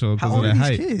potential How because of old are that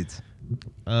these height. kids?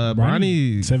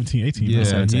 Bronny, 17, 18. yeah,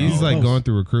 17. he's like Close. going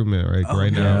through recruitment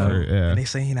right now. For, And they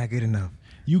say he's not good enough.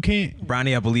 You can't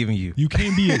Bronny, I believe in you. you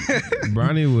can't be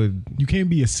Bronny would. you can't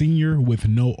be a senior with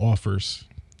no offers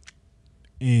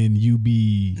and you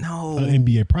be No. an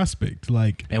NBA prospect.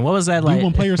 Like And what was that like?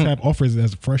 D1 players have offers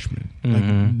as freshmen. Like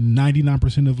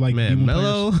 99% of like Man, D1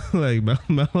 Melo, players. like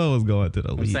Melo was going to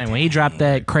the I'm league. saying when he dropped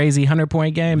that crazy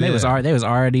 100-point game, they was Yeah.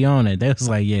 already on it. They was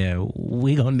like, yeah,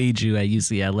 we gonna need you at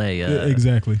UCLA.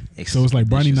 Exactly. So it's like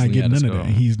Bronny not expeditiously getting at none of us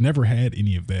that. go. He's never had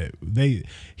any of that.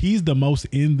 He's the most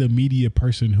in the media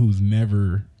person who's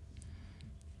never.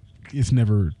 It's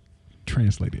never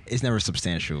translated. It's never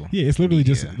substantial. Yeah, it's literally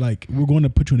just Yeah. like we're going to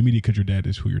put you in the media because your dad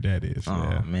is who your dad is. Oh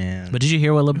Yeah. man. But did you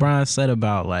hear what LeBron said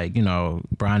about like, you know,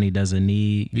 Bronny doesn't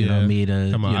need, you know, me to,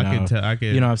 Come on, you know, I could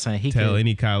you know what I'm saying? He tell could,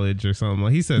 any college or something.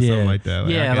 Like, he said something like that.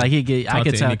 yeah, like he could, I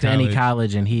could talk to any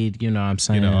college and he'd, you know what I'm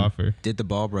saying? get an offer. Did the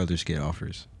Ball brothers get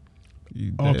offers?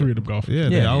 All 3 of them golfers. Yeah,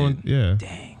 they Yeah. all went, yeah.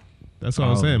 Dang. That's what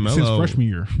I'm saying. Since Melo, freshman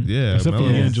year. yeah, Except for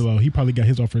Melo's D'Angelo. He probably got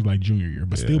his offers like junior year,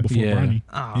 but still before Yeah. Bronny.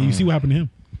 Oh. And you see what happened to him.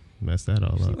 messed that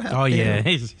all up. Oh yeah.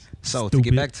 So to Stupid.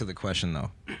 get back to the question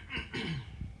though,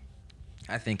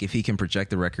 I think if he can project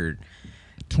the record,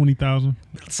 20,000.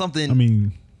 something I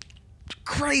mean,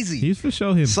 crazy. He's for sure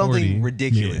hitting Something 40.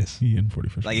 ridiculous. Yeah, he in 40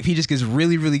 for sure. Like if he just gets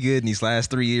really, really good in these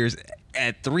last 3 years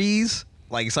at threes,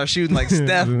 like start shooting like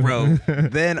Steph, bro,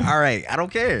 then all right, I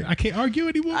don't care. I can't argue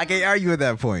anymore. I can't argue at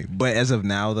that point. But as of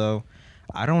now, though,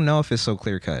 I don't know if it's so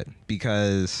clear cut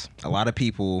because a lot of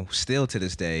people still to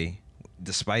this day,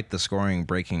 despite the scoring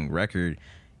breaking record,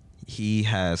 he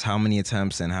has how many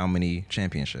attempts and how many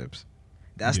championships.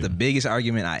 That's the biggest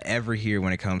argument I ever hear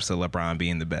when it comes to LeBron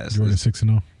being the best. Jordan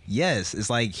 6-0. Yes, it's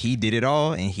like he did it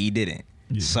all and he didn't.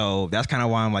 Yeah. So that's kind of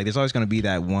why I'm like, there's always going to be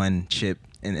that one chip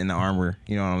in the armor.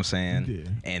 You know what I'm saying?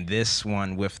 Yeah. And this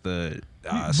one with the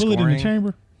bullet scoring. in the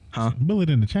chamber? Huh? Bullet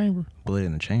in the chamber? Bullet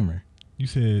in the chamber. You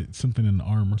said something in the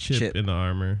armor. Chip in the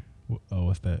armor. Oh,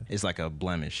 what's that? It's like a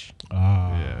blemish.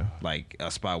 Yeah. Like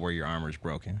a spot where your armor's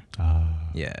broken.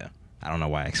 Yeah. I don't know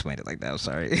why I explained it like that. I'm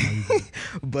sorry.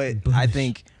 But I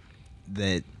think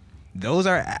that those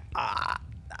are...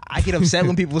 I get upset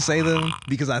when people say them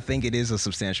because I think it is a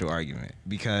substantial argument.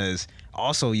 Because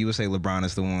also you would say LeBron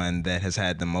is the one that has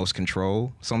had the most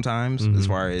control sometimes as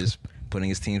far as putting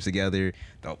his teams together.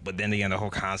 But then again, the whole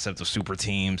concept of super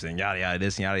teams and yada yada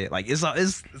this and yada yada. Like it's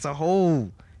a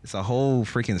whole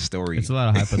freaking story. It's a lot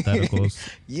of hypotheticals.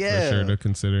 Yeah, for sure to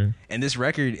consider. And this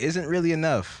record isn't really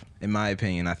enough, in my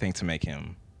opinion. I think to make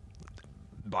him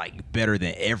like better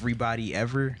than everybody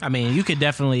ever. I mean, you could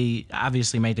definitely,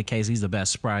 obviously, make the case he's the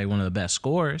best, probably one of the best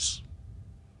scorers.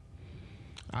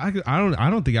 I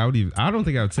don't think I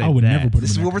would say I would that. never put him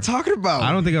This is in what that we're talking about.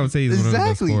 I don't think I would say he's one of the best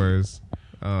Exactly. scorers.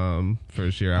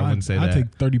 For sure, I wouldn't say that. I'd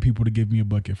take 30 people to give me a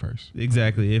bucket first.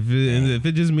 Exactly. If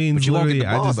it just means But you won't get literally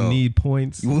the ball, I just though. need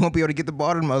points. You won't be able to get the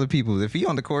ball to them other people if he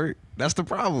on the court. That's the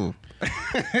problem.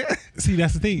 See,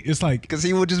 that's the thing. It's like Because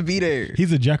he will just be there.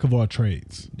 he's a jack of all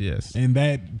trades. Yes. And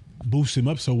that boosts him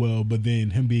up so well, but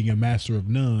then him being a master of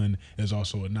none is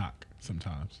also a knock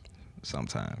sometimes.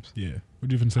 Sometimes. Yeah. What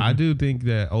do you think? I do think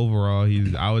that overall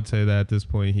I would say that at this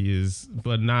point he is,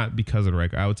 but not because of the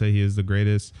record. I would say he is the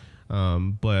greatest,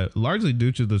 but largely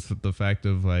due to the fact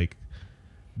of like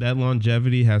that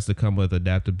longevity has to come with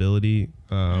adaptability,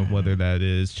 whether that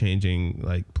is changing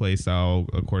like play style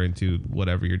according to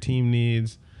whatever your team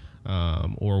needs,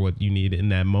 or what you need in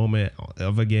that moment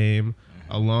of a game.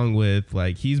 Along with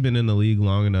like he's been in the league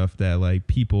long enough that like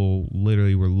people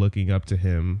literally were looking up to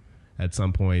him at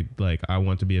some point, like I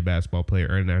want to be a basketball player,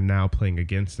 and they're now playing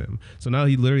against him. So now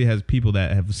he literally has people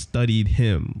that have studied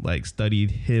him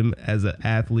as an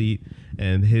athlete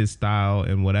and his style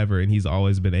and whatever, and he's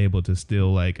always been able to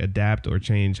still like adapt or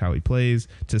change how he plays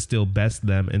to still best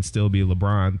them and still be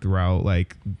LeBron throughout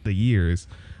like the years.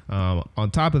 On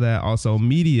top of that, also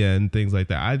media and things like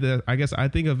that. I guess I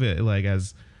think of it like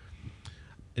as,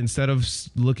 instead of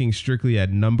looking strictly at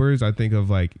numbers, I think of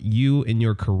like you in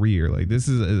your career. Like this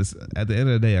is at the end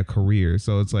of the day a career.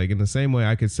 So it's like in the same way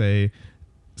I could say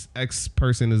X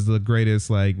person is the greatest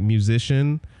like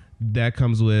musician. That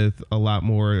comes with a lot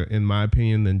more, in my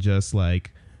opinion, than just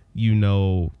like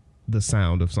the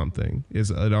sound of something.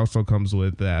 It also comes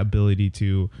with the ability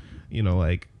to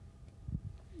like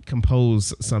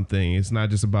compose something. It's not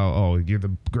just about, oh, you're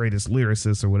the greatest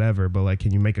lyricist or whatever, but like,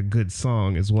 can you make a good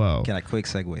song as well? Can I quick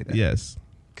segue that? Yes.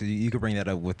 Because you could bring that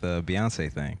up with the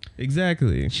Beyonce thing.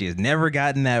 Exactly. She has never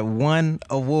gotten that one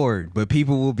award, but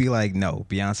people will be like, no,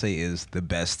 Beyonce is the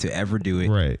best to ever do it.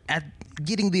 Right. At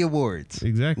getting the awards.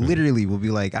 Exactly. Literally will be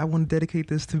like, I want to dedicate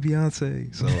this to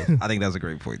Beyonce. So I think that's a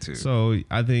great point too. So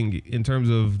I think in terms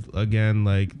of, again,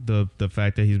 like the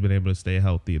fact that he's been able to stay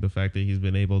healthy, the fact that he's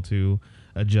been able to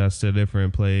adjust to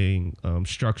different playing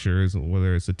structures,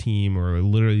 whether it's a team or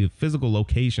literally a physical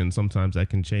location, sometimes that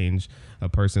can change a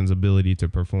person's ability to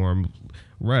perform.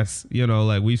 Russ,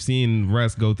 like we've seen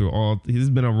Russ go through he's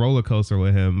been a roller coaster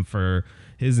with him for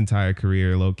his entire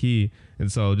career, low key.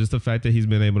 And so just the fact that he's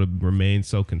been able to remain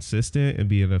so consistent and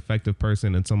be an effective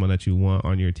person and someone that you want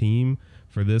on your team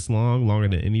for this longer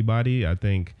than anybody, I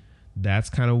think that's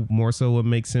kind of more so what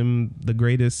makes him the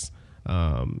greatest.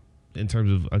 In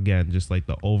terms of, again, just like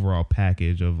the overall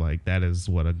package of like, that is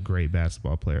what a great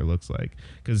basketball player looks like.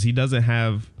 Because he doesn't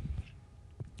have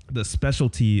the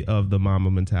specialty of the Mamba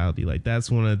mentality. Like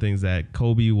that's one of the things that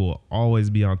Kobe will always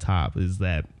be on top, is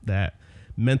that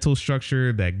mental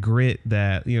structure, that grit,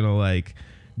 that, like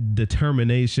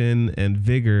determination and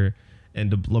vigor. And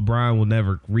LeBron will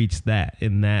never reach that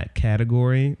in that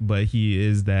category, but he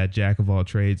is that jack of all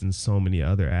trades in so many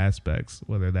other aspects,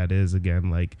 whether that is, again,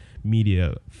 like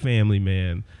media, family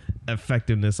man,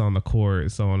 effectiveness on the court,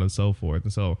 so on and so forth.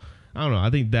 And so, I don't know. I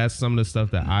think that's some of the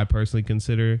stuff that I personally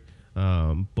consider.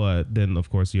 But then, of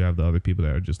course, you have the other people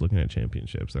that are just looking at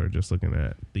championships, that are just looking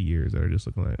at the years, that are just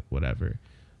looking at whatever.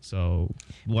 So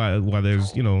why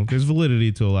there's there's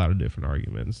validity to a lot of different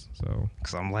arguments. So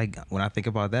because I'm like, when I think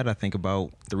about that, I think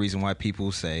about the reason why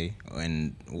people say,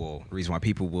 the reason why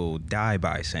people will die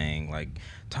by saying like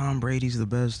Tom Brady's the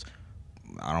best.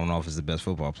 I don't know if it's the best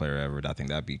football player ever. I think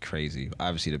that'd be crazy.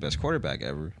 Obviously, the best quarterback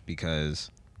ever, because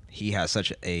he has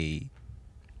such a.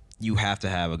 You have to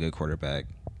have a good quarterback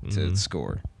to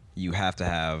score. You have to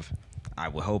have. I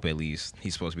would hope at least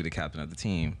he's supposed to be the captain of the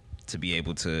team to be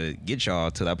able to get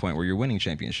y'all to that point where you're winning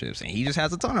championships, and he just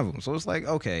has a ton of them. So it's like,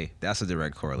 okay, that's a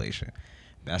direct correlation.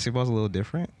 Basketball's a little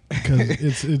different because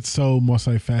it's so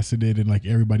multifaceted, and like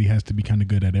everybody has to be kind of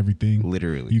good at everything.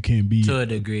 Literally, you can't be to a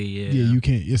degree. Yeah, you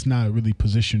can't. It's not really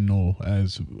positional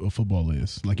as a football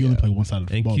is. Like you only play one side of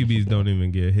the football. And QBs don't even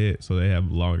get hit, so they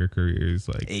have longer careers.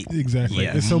 Like exactly,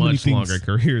 yeah, there's so many things. Longer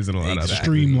careers than a lot of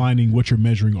streamlining what you're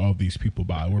measuring all these people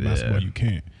by. Where basketball, you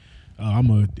can't. I'm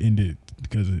gonna end it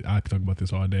because I could talk about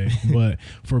this all day. But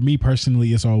for me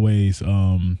personally, it's always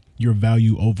your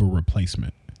value over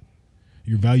replacement.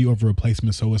 Your value over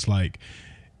replacement. So it's like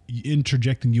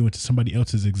interjecting you into somebody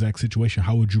else's exact situation.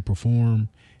 How would you perform?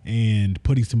 And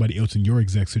putting somebody else in your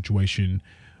exact situation,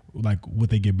 like would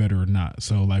they get better or not?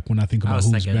 So like when I think about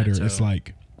who's better, it's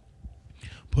like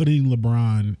putting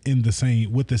LeBron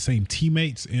in with the same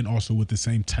teammates and also with the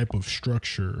same type of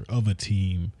structure of a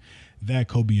team that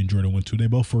Kobe and Jordan went to. They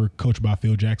both were coached by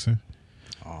Phil Jackson.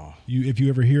 If you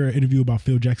ever hear an interview about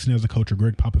Phil Jackson as a coach or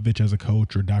Greg Popovich as a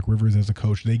coach or Doc Rivers as a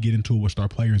coach, they get into it with star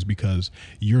players because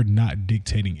you're not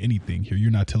dictating anything here.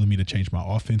 You're not telling me to change my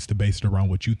offense to base it around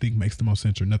what you think makes the most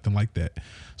sense or nothing like that.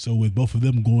 So with both of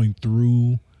them going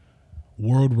through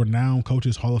world-renowned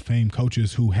coaches, Hall of Fame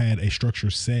coaches who had a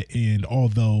structure set, and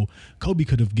although Kobe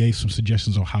could have gave some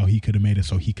suggestions on how he could have made it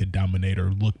so he could dominate or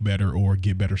look better or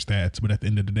get better stats, but at the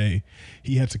end of the day,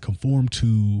 he had to conform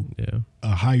to a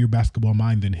higher basketball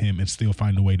mind than him and still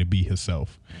find a way to be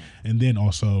himself. And then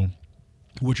also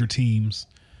with your teams,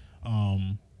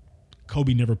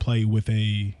 Kobe never played with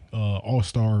a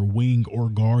all-star wing or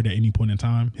guard at any point in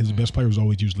time. His best player was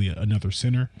always usually another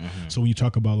center. So when you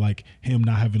talk about like him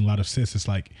not having a lot of assists, it's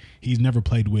like he's never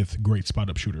played with great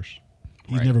spot-up shooters.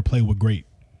 He's never played with great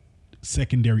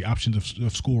secondary options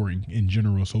of scoring in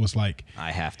general. So it's like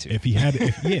I have to. If he had,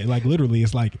 like literally,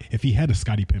 it's like if he had a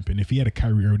Scottie Pippen, if he had a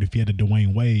Kyrie Irving, if he had a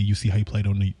Dwayne Wade, you see how he played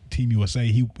on the Team USA.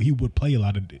 He would play a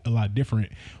lot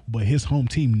different, but his home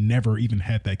team never even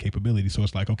had that capability. So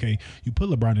it's like, okay, you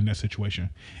put LeBron in that situation.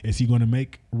 Is he going to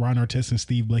make Ron Artest and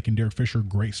Steve Blake and Derek Fisher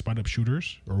great spot up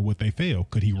shooters, or would they fail?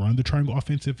 Could he run the triangle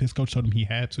offense if his coach told him he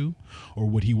had to, or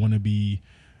would he want to be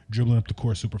dribbling up the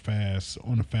court super fast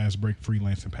on a fast break,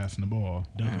 freelance and passing the ball,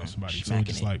 dunking on somebody? So it's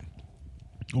just like,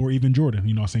 or even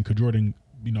Jordan, I'm saying, could Jordan,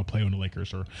 play on the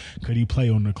Lakers, or could he play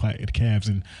on the Cavs,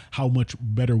 and how much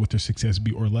better would their success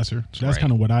be or lesser? So that's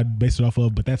kind of what I base it off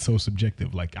of, but that's so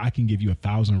subjective. Like I can give you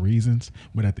 1,000 reasons,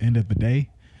 but at the end of the day,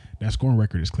 that scoring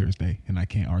record is clear as day, and I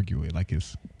can't argue it. Like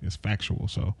it's factual.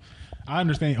 So I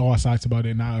understand all sides about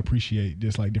it, and I appreciate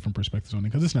just like different perspectives on it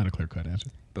because it's not a clear cut answer.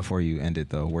 Before you end it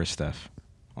though, where's Steph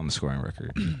on the scoring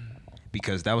record?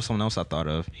 Because that was someone else I thought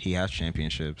of. He has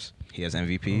championships. He has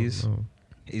MVPs.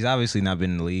 He's obviously not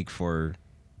been in the league for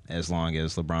as long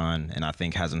as LeBron, and I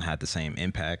think hasn't had the same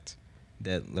impact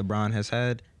that LeBron has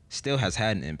had. Still has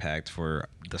had an impact for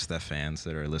the Steph fans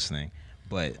that are listening,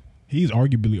 but he's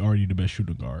arguably already the best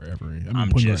shooting guard ever.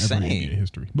 I'm just saying in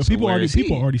history. But so people already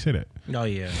say that. Oh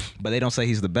yeah, but they don't say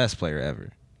he's the best player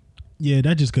ever. Yeah,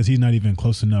 that's just because he's not even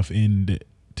close enough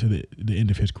to the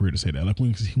end of his career to say that. Like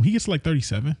when he gets to like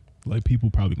 37, like people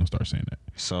probably gonna start saying that.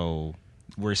 So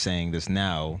we're saying this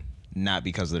now, not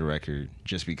because of the record,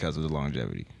 just because of the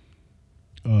longevity.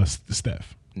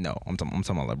 Steph. No, I'm talking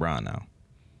about LeBron now.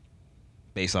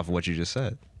 Based off of what you just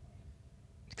said.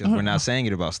 Because we're not saying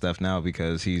it about Steph now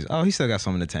because he still got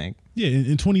some in the tank. Yeah,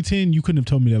 in 2010, you couldn't have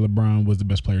told me that LeBron was the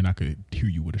best player and I could hear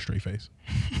you with a straight face.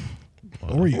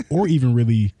 or even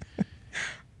really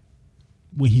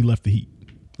when he left the Heat.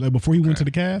 Like before he went to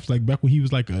the Cavs, like back when he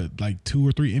was like 2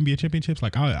 or 3 NBA championships,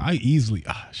 like I easily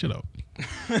shut up.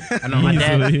 I know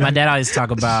my dad always talk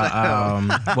about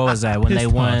what was that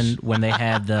when they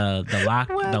had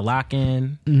the lock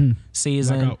in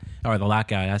season or the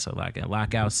lockout. That's a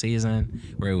lockout season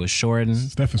where it was shortened.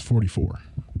 Steph is 44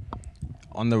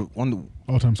 on the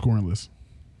all-time scoring list.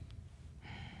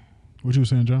 What you were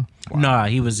saying, John? Wow. No,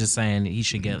 he was just saying he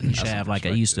should have like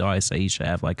he used to always say he should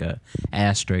have like a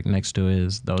asterisk next to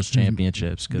those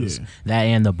championships because that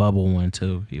and the bubble one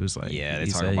too. He was like, they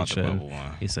talk about the bubble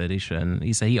one. He said he shouldn't.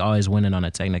 He said he always winning on a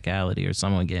technicality or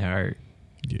someone get hurt,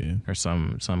 or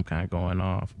some kind of going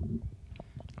off.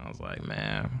 I was like,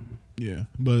 man, yeah,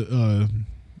 but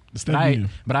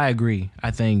But I agree.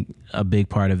 I think a big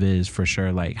part of it is for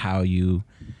sure like how you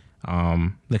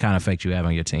the kind of effect you have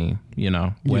on your team, you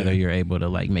know, whether you're able to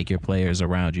like make your players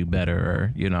around you better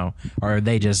or, you know, or are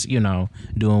they just, you know,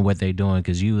 doing what they're doing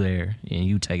because you there and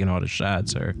you taking all the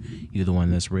shots, or you the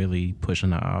one that's really pushing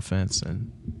the offense.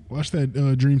 And watch that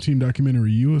Dream Team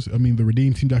documentary. The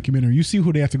Redeem Team documentary. You see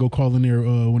who they have to go call in there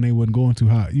when they wasn't going too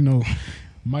hot. You know,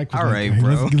 Mike was all like, right, hey,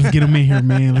 bro. Let's get him in here,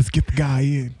 man. Let's get the guy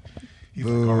in. He's Ooh.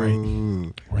 like, all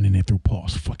right, running it through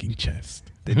Paul's fucking chest.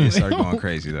 They did start going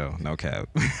crazy though. No cap.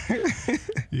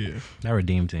 Yeah, that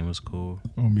Redeem Team was cool.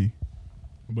 on me.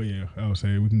 But yeah, I would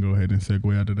say we can go ahead and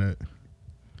segue out of that.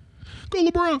 Go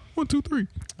LeBron. 1, 2, 3.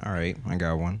 All right, I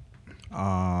got one.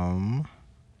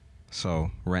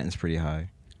 So rent is pretty high.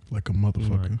 Like a Oh my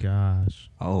motherfucker. gosh,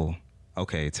 Oh,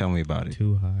 okay. Tell me about it.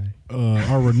 too high.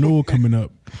 Our renewal coming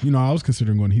up. You know, I was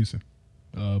considering going to Houston.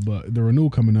 But the renewal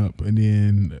coming up, and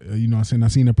then you know, I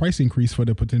seen a price increase for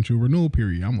the potential renewal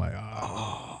period. I'm like,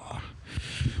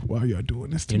 why are y'all doing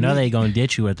this to You me? know they gonna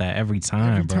get you at that every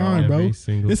time, Every bro. time, bro. Every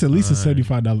single It's at least a time.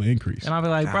 $75 increase. And I'll be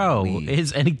like, bro, Golly.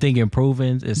 is anything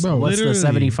improving? Bro, What's the literally.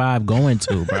 75 going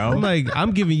to, bro? I'm like,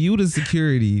 I'm giving you the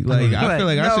security. Like, I feel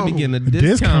like I should be No. getting a Discount.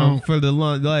 discount for the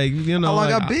lunch. Like, you know, How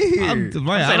long like, I been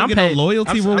here? I don't get no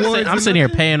loyalty rewards. I'm sitting here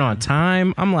paying on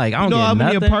time. I'm like, I You don't know how get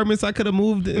many nothing. apartments I could have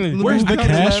moved in? Where's the moved out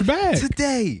cash of? back?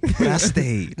 Today, but I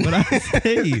stayed. But I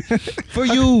stayed for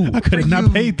you. I could have For not you.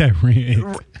 paid that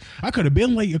rent. I could have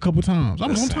been late a couple times.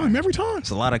 I'm on Listen. time every time. It's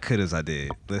a lot of couldas I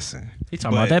did. Listen, He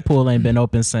talking about that pool ain't been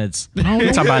open since. He talking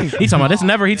about this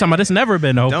never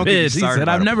been open. Don't get me He started said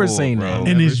about I've the never pool, seen bro. that. And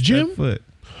Never his stepped gym? foot.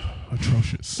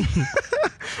 Atrocious.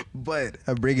 but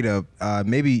I bring it up.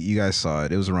 Maybe you guys saw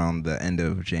it. It was around the end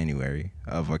of January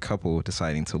of a couple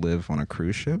deciding to live on a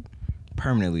cruise ship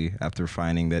permanently after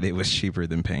finding that it was cheaper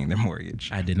than paying their mortgage.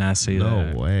 I did not see No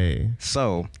that. way.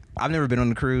 So I've never been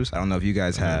on a cruise. I don't know if you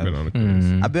guys have. I've been on a cruise.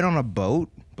 Mm. I've been on a boat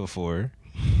before,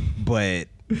 but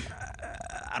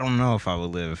I don't know if I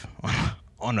would live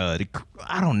on a.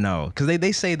 I don't know, because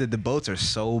they say that the boats are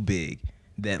so big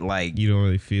that like You don't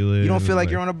really feel it. you don't feel like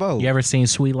you're on a boat. You ever seen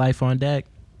Sweet Life on Deck?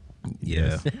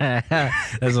 Yeah. That's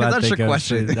what I That's think your of.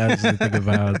 question. That's what I think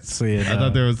about seeing. I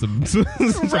thought there was some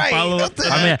Right. follow up.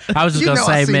 I mean, I was just You gonna know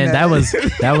I say, seen man,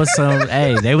 that. that was some.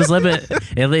 Hey, they was living.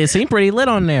 It seemed pretty lit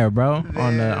on there, bro.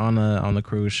 On the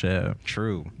cruise ship.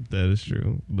 True. That is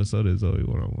true, but so does Zoe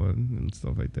 101 and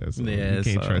stuff like that. So Yeah, you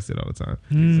can't so- trust it all the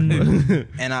time.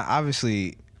 And I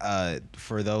obviously,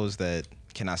 for those that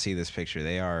cannot see this picture,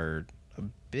 they are a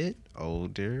bit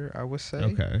older, I would say.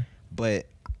 Okay. But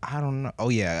I don't know. Oh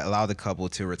yeah, allow the couple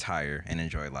to retire and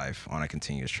enjoy life on a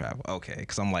continuous travel. Okay,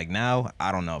 because I'm like, now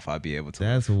I don't know if I'd be able to.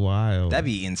 That's wild. That'd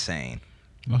be insane,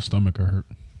 My stomach hurt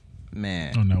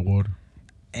man. on that water.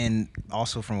 And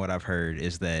also from what I've heard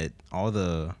is that all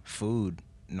the food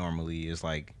normally is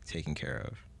like taken care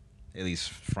of, at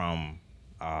least from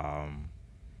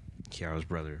Kiara's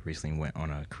brother recently went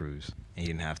on a cruise and he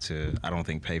didn't have to, I don't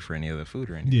think, pay for any of the food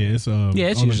or anything. Yeah, it's Yeah,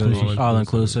 it's all usually inclusive. all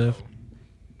inclusive.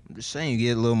 I'm just saying, you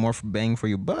get a little more for bang for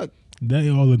your buck. That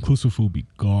all inclusive food be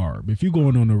garb. If you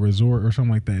going on a resort or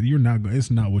something like that, you're not. It's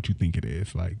not what you think it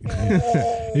is. Like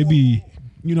it be,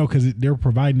 you know, because they're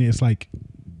providing it. It's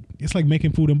like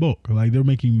making food in bulk. Like they're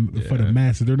making for the Yeah.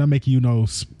 masses. They're not making, you know,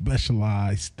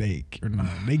 specialized steak or not.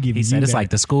 They give He you said it's that. like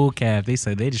the school caf. They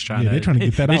said they just trying Yeah, to. they're trying to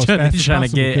get that they out as trying, fast they as trying to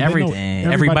possible, get 'cause they know everything.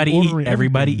 everybody Everybody ordering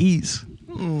everybody everything. eats.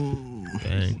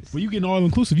 Dang. When you getting all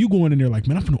inclusive, you going in there like,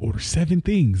 man, I'm gonna order 7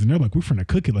 things, and they're like, we're finna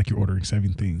cook it like you're ordering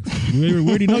 7 things. We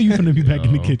already know you finna be back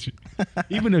in the No. kitchen.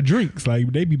 Even the drinks,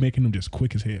 like they be making them just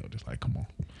quick as hell. Just like, come on.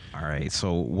 All right,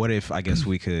 so what if, I guess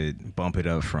we could bump it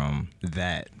up from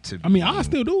that to... I mean, I'll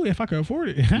still do it if I can afford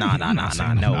it. Nah, I'm not saying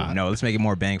I'm not. no. Let's make it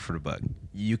more bang for the buck.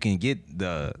 You can get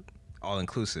the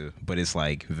all-inclusive, but it's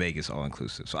like Vegas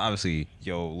all-inclusive. So obviously,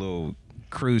 your little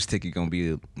cruise ticket gonna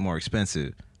be more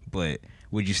expensive, but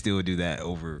would you still do that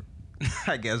over,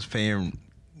 I guess, paying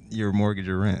your mortgage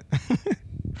or rent?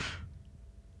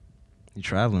 You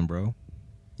traveling, bro.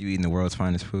 You eating the world's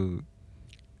finest food.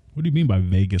 What do you mean by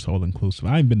Vegas all inclusive?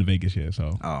 I ain't been to Vegas yet,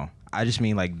 so Oh, I just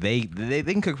mean like they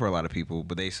can cook for a lot of people,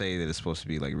 but they say that it's supposed to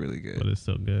be like really But good. it's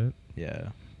still good. Yeah,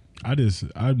 I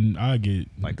get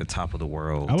like the top of the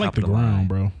world. I like top the of the line. ground,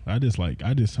 bro.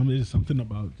 There's something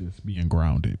about just being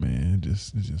grounded, man. It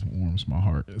just warms my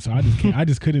heart. So I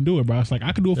just couldn't do it, bro. It's like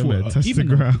I could do it That for man touched even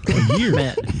the ground. a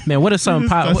year, Man, what if something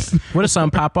pop? What if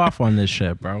something pop off on this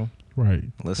ship, bro? right?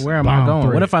 Listen, Where am I Bomb going?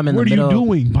 threat. What if I'm in What the are you middle?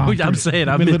 doing, bomb I'm threat? saying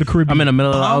I'm Middle of the Caribbean. I'm in the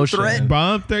middle of the Bomb ocean. threat?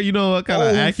 Bomb there, you know what kind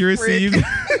of Oh, accuracy you frick.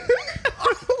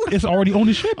 got? It's already on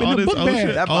the ship in the book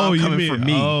bag. That bomb coming from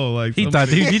me. Oh, like He thought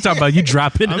he talking about you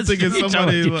dropping. I'm thinking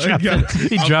somebody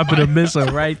he dropping a missile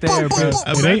right there, bro.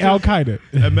 It ain't Al Qaeda.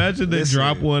 Imagine they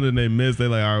drop one and they miss. They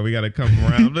like, all right, we got to come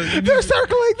around. They're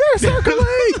circling.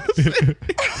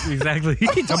 Exactly. He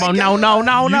talking about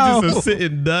no. You just a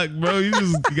sitting duck, bro. You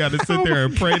just got to sit there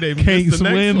and pray they Can't miss the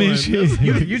next swim one. and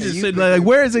shit. You just sitting like,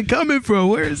 where is it coming from?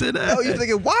 Where is it at? Oh, you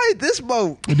thinking why this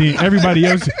boat? And then everybody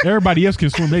else can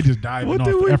swim. They just diving What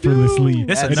did off we effortlessly.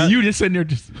 do? And then you just sitting there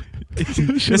just.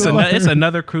 It's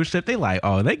another cruise ship. They like,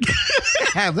 oh, they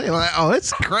like, oh,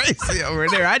 it's crazy over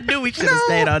there. I knew we should have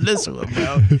stayed on this one,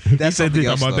 bro. That's something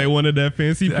else, About they wanted that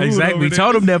fancy food. Exactly. over We there.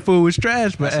 told them that food was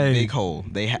trash, but That's a hey, big hole.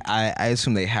 I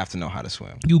assume they have to know how to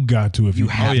swim. You got to if you You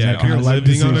have Oh to yeah, know if you're kind of life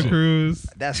living on a decision. cruise.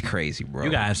 That's crazy, bro.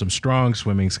 you gotta have some strong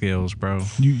swimming skills, bro.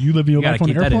 You living your You gotta life on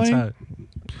keep an that airplane? inside.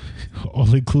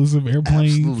 All inclusive airplane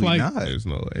Absolutely flight. not. There's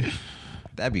no way.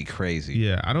 That'd be crazy.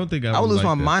 Yeah, I don't think I would lose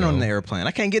my mind on the airplane.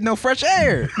 I can't get no fresh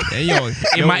air. And yo,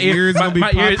 In my ears, gonna be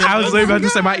my ears. popping. I was literally about to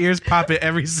say my ears popping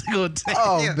every single day.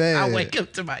 Oh, man. I wake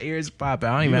up to my ears popping.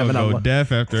 I don't You even have gonna an go alarm.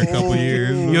 deaf after a couple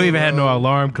years. You don't even have no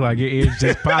alarm clock. Your ears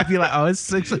just pop. You're like, oh, it's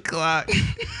 6 o'clock.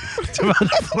 Tomorrow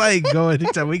the flight going.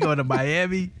 Anytime we going to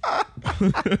Miami.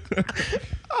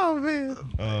 Oh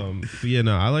man. But yeah,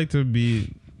 no, I like to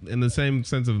be in the same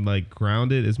sense of like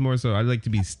grounded. It's more so I like to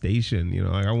be stationed. You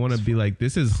know, like I want to be like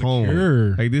this is home.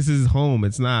 Secure. Like this is home.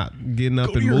 It's not getting up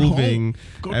Go to and your moving home.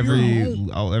 Go to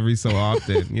your every so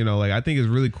often. You know, like I think it's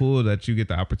really cool that you get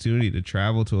the opportunity to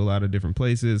travel to a lot of different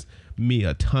places, meet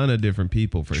a ton of different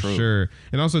people for True. sure,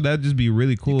 and also that just be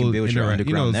really cool. You can build your interact-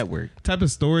 underground network. Type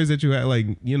of stories that you had, like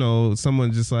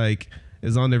someone just like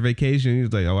is on their vacation.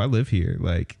 He's like, oh, I live here.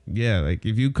 Like, yeah, like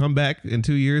if you come back in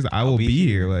 2 years, I will be be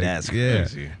here. here. Like, That's yeah,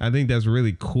 crazy. I think that's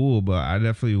really cool. But I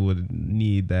definitely would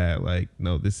need that. Like,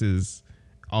 no, this is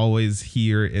always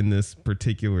here in this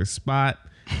particular spot.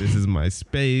 This is my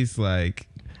space. Like,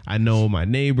 I know my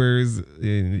neighbors.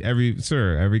 And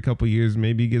every couple years,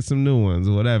 maybe get some new ones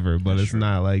or whatever. But it's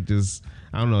not like just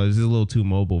I don't know. It's just a little too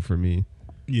mobile for me.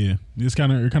 Yeah, it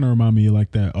kind of remind me of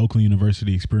like that Oakland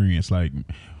University experience. Like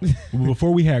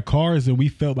before we had cars, and we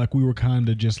felt like we were kind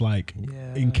of just like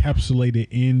encapsulated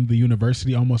in the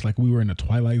university, almost like we were in a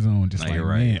twilight zone. Just No, like you're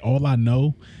right. man, all I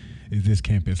know is this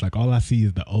campus. Like all I see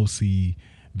is the OC,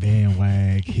 Van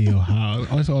Wag, Hill House.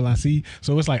 That's all I see.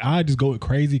 So it's like I just go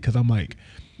crazy because I'm like,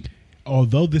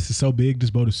 although this is so big, this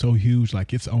boat is so huge.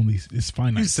 Like it's finite.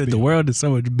 You said space. the world is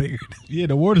so much bigger. Yeah,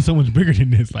 the world is so much bigger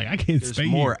than this. Like I can't There's stay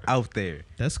more here. out there.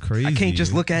 That's crazy. I can't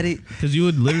just look at it. Because you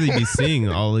would literally be seeing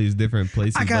all these different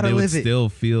places, I but gotta it would live it. still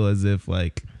feel as if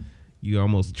like you're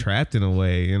almost trapped in a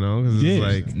way, you know? Because Yeah,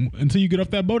 it's like, until you get off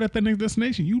that boat at that next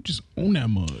destination, you just own that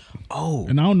mud. Oh,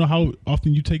 And I don't know how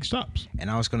often you take stops. and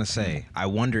I was gonna say, I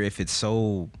wonder if it's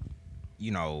so,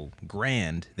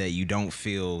 grand that you don't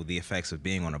feel the effects of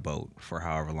being on a boat for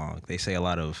however long. They say a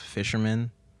lot of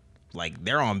fishermen, like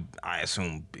they're on, I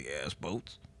assume, big ass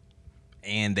boats,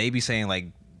 and they be saying like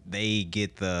they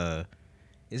get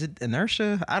is it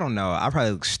inertia? I don't know. I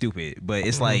probably look stupid, but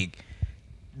it's like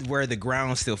where the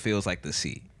ground still feels like the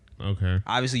sea. okay.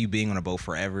 Obviously, you being on a boat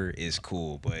forever is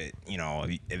cool, but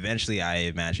eventually, I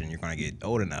imagine you're gonna get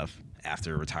old enough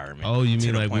after retirement. Oh, you to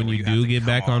mean the like point when where you have do to get come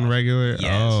back on off. regular? Yes.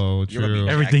 Oh, You're gonna be true.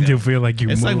 jacked Everything up. you feel like you.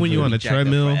 It's like when you're on a jacked up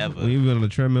treadmill. forever. When you've been on a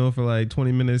treadmill for like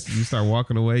 20 minutes, you start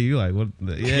walking away. You're like, what?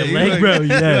 Yeah, Your you're leg, like, bro. you're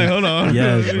Yeah. like, hold on.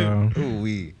 Yes, bro. Ooh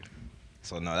wee.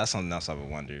 So no, that's something else I would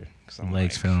wonder. 'Cause I'm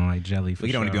Legs like, feeling like jelly. we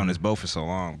can only be on this boat for so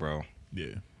long, bro.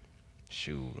 Yeah.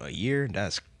 Shoot, a year?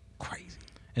 That's crazy.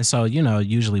 And so,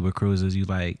 usually with cruises,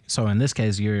 so in this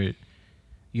case, you're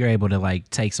able to like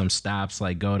take some stops,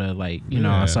 like go to like,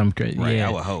 Yeah. some, Right, yeah,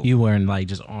 I would hope. you weren't like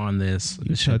just on this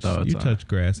You shit the whole you time. touch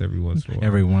grass every once in a while.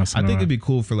 Every once in I a think while. it'd be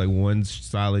cool for like one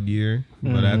solid year,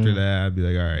 but after that, I'd be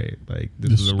like, all right, like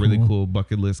this This is a is really cool. cool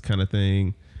bucket list kind of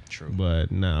thing. True.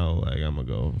 But now, like, I'm gonna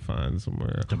go find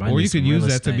somewhere, There might or be you some could use real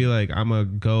that to be estate. like, I'm gonna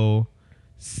go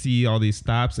see all these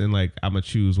stops and like I'm gonna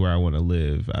choose where I want to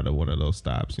live out of one of those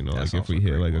stops. You know, That's like if also we a hit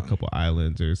great like a one. couple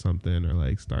islands or something, or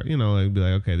like start, like be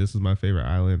like, okay, this is my favorite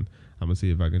island. I'm gonna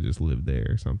see if I can just live there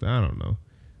or something. I don't know,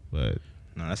 but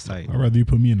No, that's tight. I'd rather you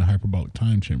put me in the hyperbolic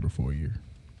time chamber for a year.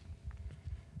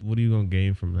 what are you gonna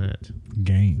gain from that?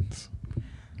 Gains.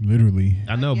 Literally.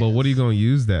 I know, but what are you gonna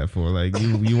use that for? Like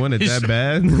you want it that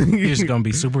bad? You're just gonna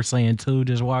be Super Saiyan 2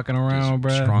 just walking around,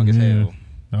 bro. Strong as Yeah. hell.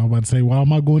 I was about to say, why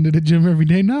am I going to the gym every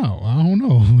day now? I don't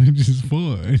know. It's just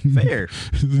fun. Fair.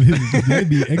 It'd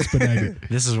be expedited.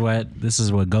 This is what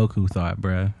Goku thought,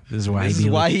 bro. This is why This he is be.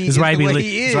 why he This is is why he the be. way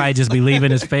he This is why he just be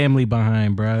leaving his family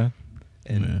behind, bro.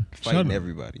 And Man. fighting Shout out-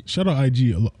 everybody. Shout out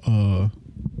IG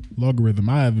logarithm.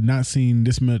 I have not seen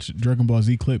this much Dragon Ball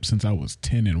Z clips since I was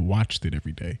 10 and watched it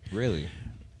every day. Really?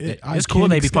 It's cool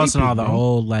they be posting all the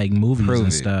old like movies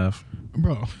and stuff.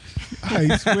 Bro,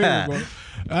 I swear, bro.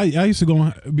 I used to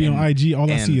go be on IG. All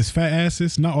I see is fat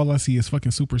asses. Not all I see is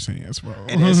fucking Super Saiyans, bro.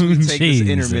 And as we take this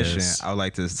intermission, I would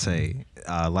like to say,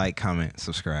 like, comment,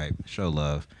 subscribe, show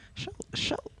love,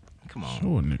 show. Come on,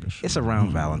 show a nigga. It's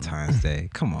around Valentine's Day.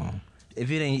 Come on. If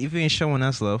you ain't showing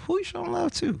us love, who you showing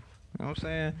love to? You know what I'm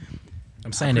saying?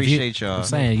 I'm saying, appreciate y'all. I'm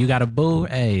saying you got a boo.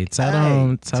 Hey, tell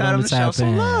them to show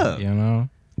some love. You know.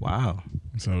 Wow.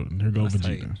 So here go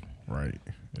Vegeta. Right.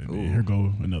 And then here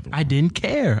go another one. I didn't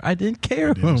care. And then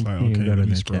it's like, okay, let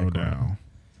me scroll down.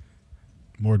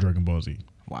 More Dragon Ball Z.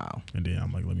 Wow. And then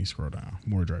I'm like, let me scroll down.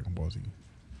 More Dragon Ball Z.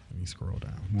 Let me scroll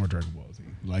down. More Dragon Ball Z.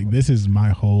 Like, this is my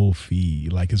whole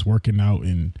feed. Like, it's working out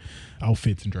in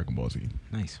outfits in Dragon Ball Z.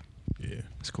 Nice. Yeah.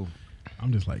 That's cool.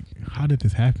 I'm just like, how did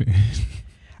this happen?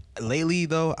 Lately,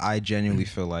 though, I genuinely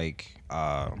feel like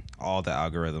all the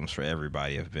algorithms for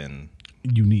everybody have been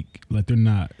unique. Like, they're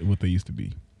not what they used to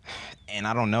be. And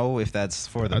I don't know if that's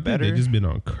for the I better. think they just been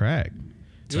on crack.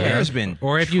 Twitter's been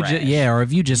or if trash. or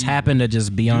if you just happen to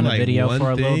just be on a like video one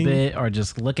for a little thing, bit, or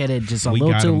just look at it just a we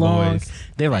little got too 'em, long, boys.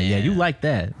 they're like, yeah, you like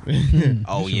that.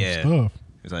 Oh yeah. Stuff.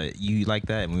 It's like, you like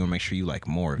that, and we want to make sure you like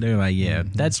more of it. They're like, yeah,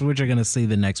 that's what you're gonna see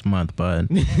the next month, bud.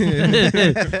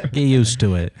 Get used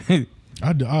to it.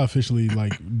 I officially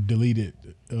like deleted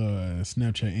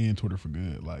Snapchat and Twitter for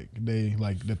good. Like they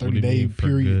like the 30-day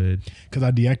period because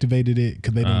I deactivated it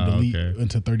because they don't delete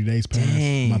until 30 days pass.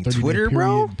 Dang, my 30 Twitter, day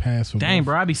bro. Pass. Dang,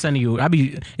 bro, I be sending you.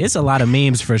 It's a lot of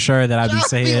memes for sure that I be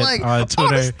saying like, on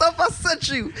Twitter. All the stuff I sent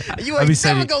you, you I be ain't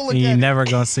saying, never gonna look you at never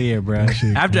gonna see it, bro.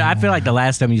 After I feel like the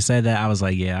last time you said that, I was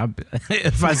like, yeah.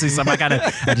 If I see something,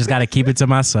 I just gotta keep it to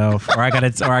myself, or I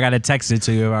gotta text it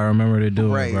to you if I remember to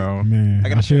do it, bro. Man, I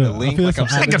gotta share the link. Like I'm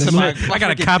sending it to my I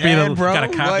gotta copy dad, bro. Gotta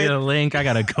copy the link. I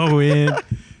gotta go in,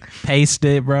 paste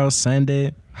it, bro. Send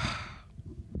it.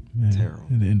 Man, terrible.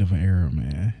 At the end of an era,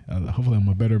 man. Hopefully, I'm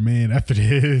a better man after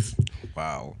this.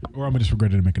 Wow. Or I'm gonna just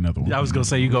regret it to make another one. I was gonna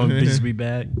say you gonna just be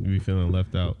back. You be feeling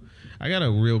left out. I got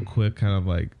a real quick kind of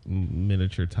like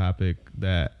miniature topic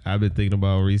that I've been thinking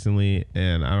about recently,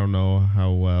 and I don't know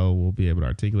how well we'll be able to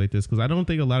articulate this because I don't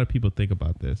think a lot of people think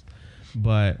about this.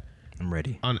 But I'm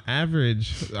ready. On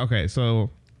average, okay,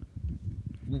 so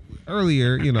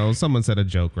earlier, someone said a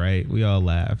joke, right? We all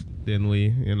laughed, didn't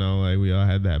we? Like we all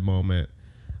had that moment.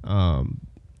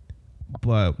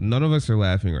 But none of us are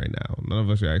laughing right now. None of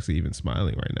us are actually even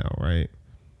smiling right now, right?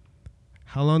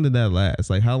 How long did that last?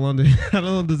 Like how long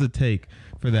does it take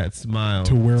for that smile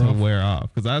to wear off?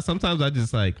 Because sometimes I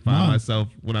just like find myself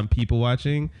when I'm people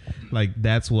watching, like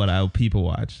that's what I'll people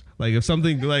watch. Like if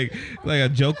something like a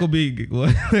joke will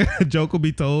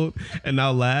be told and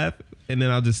I'll laugh and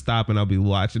then I'll just stop and I'll be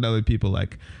watching other people.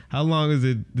 Like how long is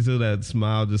it until that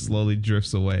smile just slowly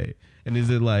drifts away? And is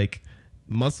it like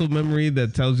muscle memory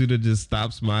that tells you to just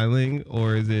stop smiling,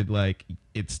 or is it like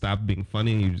it stopped being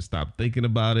funny and you just stop thinking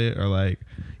about it, or like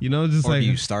just or like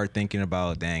you start thinking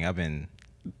about, dang, I've been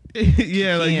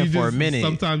yeah, like you for just, a minute.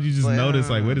 Sometimes you just like, notice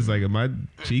like, wait a second, my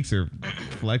cheeks are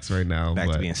flexed right now.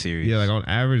 Back to being serious. Yeah, like on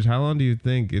average, how long do you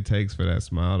think it takes for that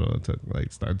smile to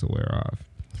like start to wear off?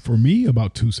 For me,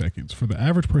 about 2 seconds. For the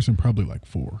average person, probably like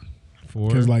 4. 4?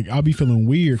 Because like I'll be feeling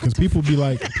weird because people be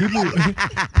like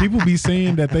people be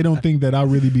saying that they don't think that I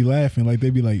really be laughing. Like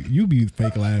they be like, you be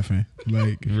fake laughing.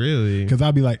 Like really? Because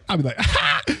I'll be like and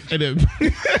then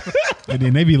and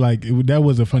then they be like, that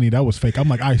wasn't funny, that was fake. I'm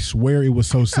like, I swear it was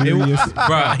so serious.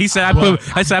 Bro, he said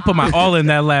I put my all in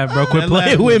that laugh, bro. Quit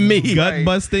playing with me. Gut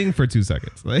busting for 2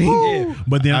 seconds. Like,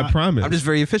 but then I promise. I'm just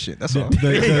very efficient. That's all.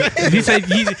 He said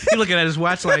he looking at his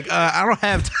watch like I don't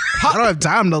have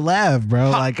time to laugh, bro.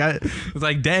 Like it's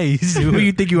like, days. Who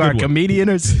you think you are, a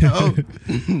comedian or something?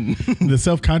 The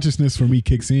self-consciousness for me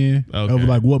kicks in of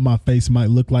like what my face might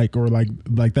look like, or like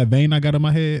that vein I got in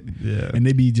my head. Yeah. And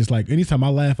they be just like, anytime I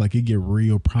laugh, like it get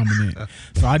real prominent.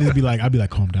 So I just be like,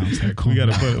 calm down, Zach, calm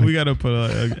down. We gotta put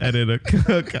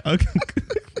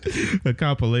a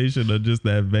compilation of just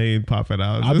that vein popping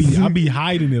out. I be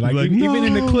hiding it, like even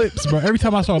in the clips, bro. Every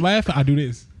time I start laughing, I do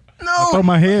this. I throw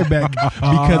my head back because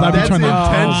I be trying to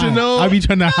intentional. I be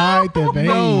trying to hide that vein.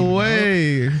 No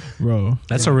way, bro.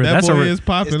 That's a real. That That's boy a real. is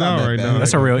popping out right now.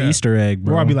 That's a real Easter egg,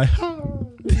 bro. Or I be like,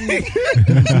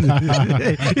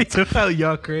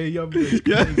 y'all crazy. Y'all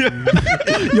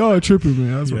y'all are tripping,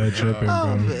 man. That's what tripping, bro.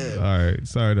 All right,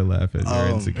 sorry to laugh at your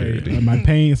insecurity. My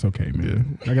pain, it's okay,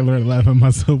 man. I gotta learn to laugh at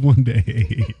myself one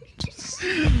day.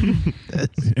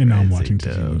 And now I'm watching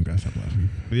TV. You guys stop laughing.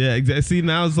 Yeah, exactly. See,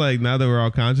 now it's like, now that we're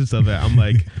all conscious of it, I'm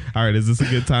like, all right, is this a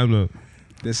good time to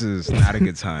This is not a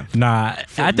good time. Nah,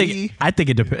 I think me-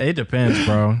 it depends,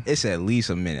 bro. It's at least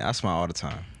a minute. I smile all the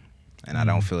time. And I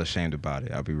don't feel ashamed about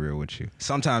it. I'll be real with you.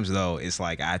 Sometimes, though, it's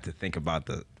like I have to think about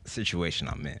the situation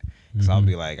I'm in. Because I'll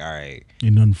be like, all right,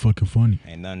 Ain't nothing fucking funny.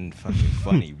 ain't nothing fucking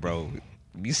funny, bro.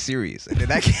 Be serious. And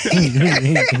then I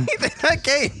can't. I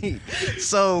can't.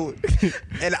 So,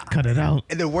 and Cut it out.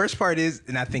 And the worst part is,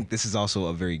 and I think this is also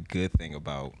a very good thing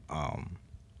about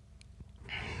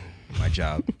my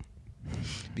job,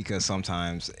 because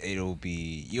sometimes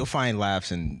you'll find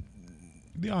laughs in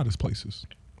The oddest places.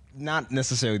 not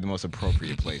necessarily the most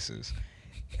appropriate places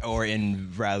or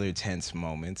in rather tense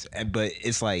moments, but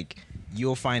it's like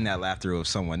you'll find that laughter of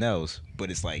someone else, but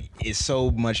it's like it's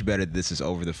so much better this is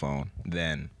over the phone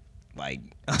than like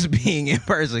us being in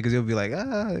person, because you'll be like,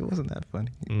 it wasn't that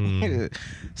funny.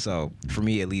 So for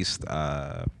me at least,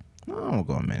 I'm gonna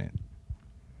go a minute,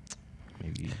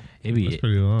 maybe That's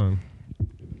pretty long.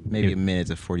 a minute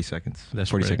to 40 seconds. That's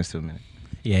 40 pretty- seconds to a minute.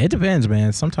 Yeah, it depends,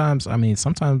 man. Sometimes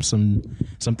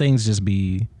some things just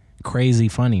be crazy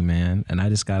funny, man. And I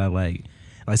just gotta like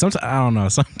sometimes I don't know.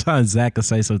 Sometimes Zach will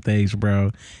say some things,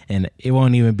 bro, and it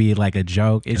won't even be like a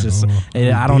joke. It's just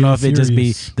I don't know if it just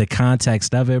be the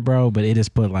context of it, bro. But it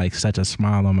just put like such a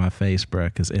smile on my face, bro.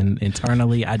 Because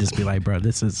internally, I just be like, bro,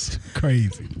 this is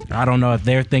Crazy. I don't know if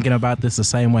they're thinking about this the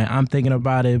same way I'm thinking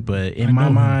about it, but in my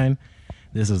mind,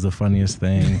 this is the funniest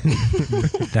thing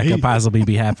that could possibly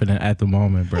be happening at the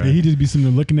moment, bro. And he just be sitting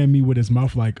there looking at me with his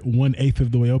mouth like 1/8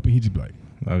 of the way open. He just be like,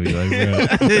 I'll be like, bro.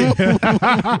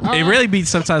 It really be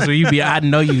sometimes where I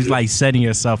know you like setting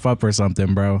yourself up or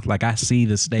something, bro. Like I see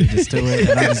the stages to it,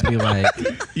 and I just be like,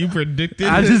 You predicted.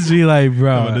 I just be like,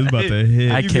 bro, Oh, this about to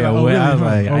hit. I You be can't like, oh, wait. really, I was huh?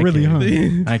 like, Oh, I really,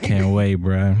 can't- I can't wait,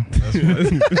 bro.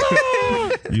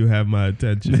 You have my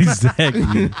attention.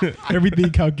 Exactly. everything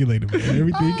calculated, man.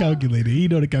 Everything calculated. He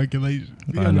know the calculation.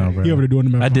 I know, bro. He over there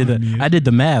doing the math. I did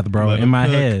the math, bro, Let in him my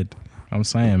cook. head. I'm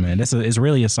saying, man, it's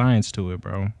really a science to it,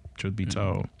 bro. Truth be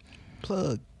told.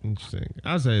 Plug. Interesting.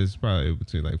 I'd say it's probably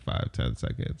between like 5-10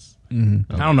 seconds.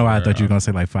 Mm-hmm. I don't know why I thought you were gonna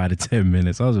say like 5 to 10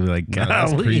 minutes. I was like, Nah, God,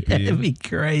 that's creepy. that'd be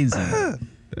crazy. Yeah,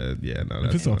 no, If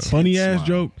that's it's a not- funny ass Smile.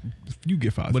 joke, you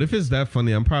get 5. But if it's that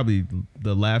funny,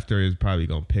 the laughter is probably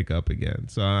gonna pick up again.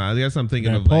 So I guess I'm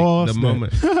thinking That of like pause, the that-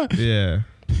 moment, yeah.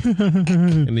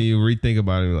 And then you rethink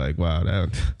about it, and you're like, wow, that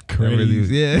really was,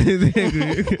 yeah,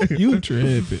 you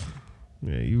tripping.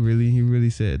 yeah, you really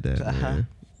said that. Man.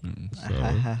 So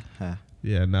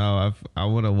yeah, now I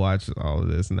want to watch all of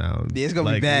this now. Yeah, it's gonna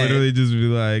be like, bad. Literally, just be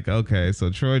like, okay, so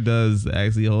Troy does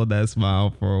actually hold that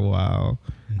smile for a while.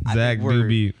 I Zach think do we're-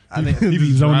 be. I think- He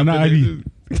be zoning out. dropping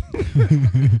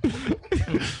it.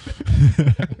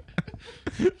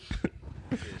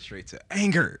 Straight to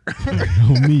anger.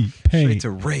 On me, pain. Straight to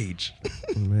rage.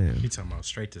 Man, You talking about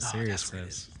straight to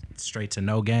seriousness, straight to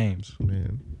no games.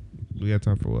 man, we got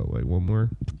time for what? Like one more?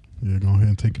 Yeah, go ahead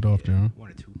and take it off, John. 1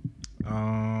 or 2.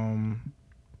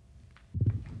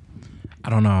 I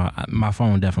don't know. My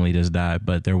phone definitely just died,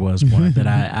 but there was one that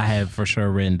I had for sure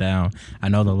written down. I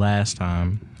know the last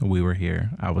time we were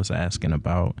here, I was asking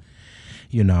about,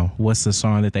 what's the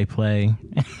song that they play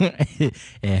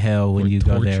in hell when For you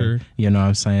go there? torture. You know what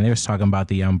I'm saying? They was talking about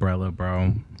the umbrella,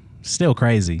 bro. Still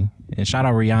crazy. And shout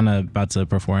out Rihanna about to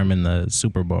perform in the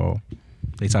Super Bowl.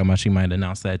 They talking about she might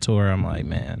announce that tour. I'm like,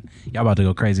 man, y'all about to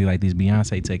go crazy like these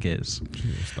Beyonce tickets.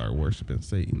 Start worshiping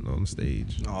Satan on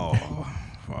stage. Oh.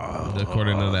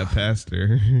 According to that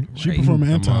pastor. She performed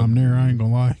Come anti. on. I'm there. I ain't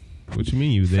gonna lie. What you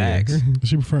mean you there? Facts.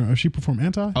 She performed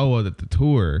anti. Oh, at the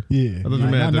tour. Yeah. I thought you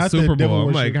Not- meant at the not Super devil Bowl.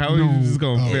 I'm worship. like, how are you No. just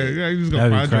gonna, Oh. how you just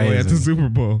That'd gonna be find your way at the crazy. Super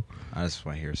Bowl? I just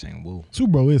want to hear saying woo.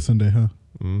 Super Bowl is Sunday, huh?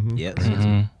 Mm-hmm. Yep.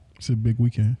 It's a big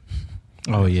weekend.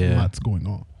 Oh yeah. Lots going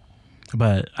on.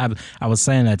 But I was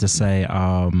saying that to say,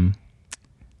 I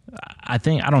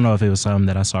don't know if it was something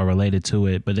that I saw related to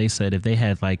it, but they said if they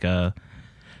had like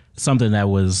something that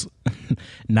was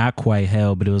not quite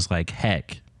hell, but it was like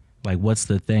heck, like what's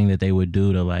the thing that they would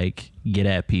do to like get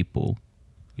at people?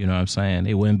 You know what I'm saying?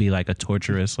 It wouldn't be like a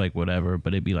torturous like whatever,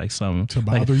 but it'd be like some To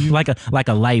bother you? like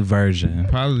a light version.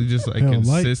 Probably just like Hell,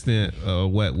 like- consistent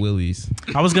wet willies.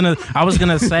 I was gonna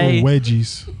say Or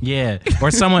wedgies. yeah, or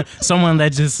someone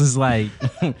that just is like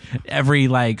every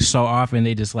like so often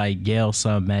they just like yell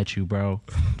something at you, bro,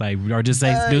 like or just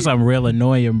say do something real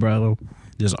annoying, bro,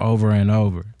 just over and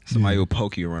over. Somebody will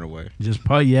poke you and run away. Just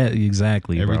yeah,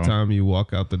 exactly. Every bro. time you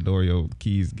walk out the door, your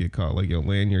keys get caught, like your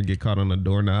lanyard get caught on the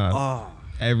doorknob. Oh.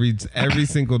 Every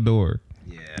single door.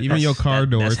 Yeah. Even your car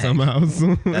door that's heck. somehow.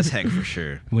 That's heck for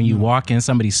sure. When you walk in,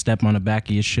 somebody step on the back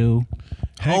of your shoe.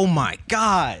 Oh my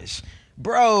gosh.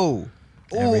 Bro.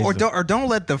 Oh, or don't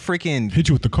let the freaking Hit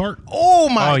you with the cart. oh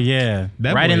my Oh yeah,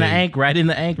 That right in the boy- ankle, right in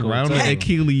the ankle. Right on the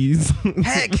Achilles.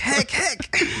 heck.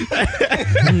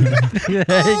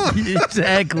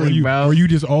 Exactly, bro. Or you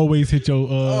just always hit your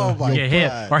Oh my your hip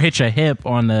God. or hit your hip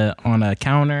on a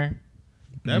counter.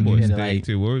 That boy Yeah, stayed like-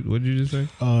 too. What did you just say?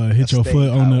 hit your staying foot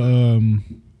on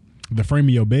the frame of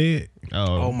your bed.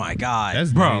 Oh my God.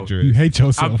 That's Bro. dangerous. You hate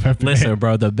yourself after Listen, that.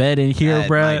 bro, the bed in here, That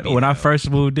bro. might be When I hell. first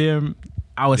moved in,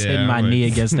 I was Yeah, hitting my right. knee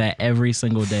against that every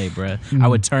single day, bro. I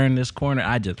would turn this corner,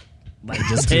 I just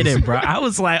hit it, bro. I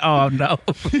was like, oh no.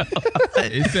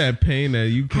 It's that pain that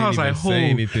you I can't was even like, say "Who?"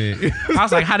 anything. I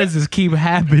was like, how does this keep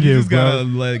happening, You just bro? gotta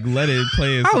like let it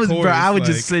play its I was, course. bro. I would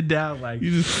like, just sit down, like,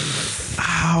 You just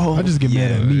ow. I just get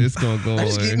mad at me. it's gonna go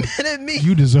Just get on. mad at me.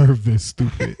 You deserve this,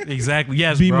 stupid. Exactly.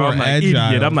 Yes, Be bro. more I'm like, agile.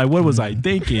 idiot. I'm like, what was I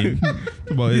thinking?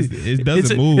 Well, it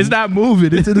doesn't move. It's not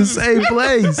moving. It's in the same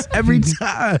place every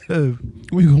time.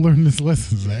 We gonna learn this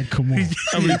lesson, Zach. Come on.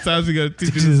 How many times you gotta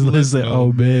teach Just this listen. lesson?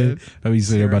 Oh man, I be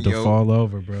sitting about to Yo. fall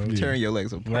over, bro. Tearing your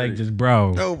legs apart. Like just,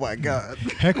 bro. oh my God.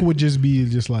 Heck would just be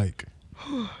just like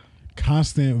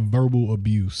constant verbal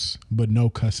abuse, but no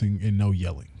cussing and no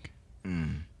yelling.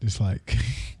 Just like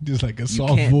a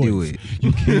soft can't voice. do it.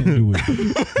 You can't do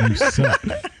it. You suck.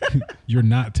 You're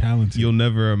not talented. You'll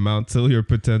never amount to your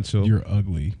potential. You're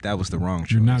ugly. That was the wrong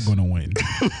choice. You're not gonna win.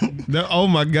 Oh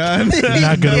my god. You're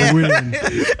not gonna Yeah. win.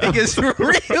 It gets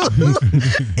real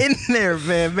in there,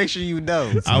 man. Make sure you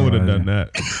know. I would have done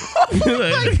that.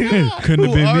 Couldn't have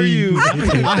Who been are me. you?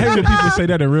 I hate when people say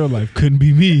that in real life. Couldn't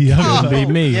be me. Couldn't be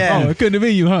me. Yeah. Oh, it couldn't have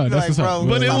been you, huh? That's Like, what's up. bro,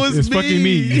 But it was it's me. fucking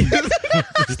me.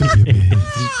 Stupid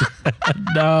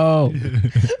bitch. No.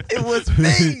 It was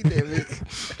me. Damn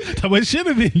it. What should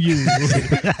have been you?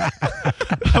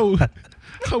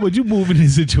 how would you move in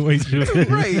this situation?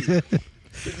 Right.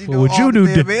 What would you do?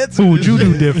 What would you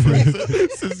do different?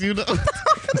 Since you know.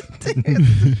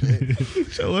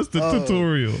 Show us the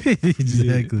tutorial.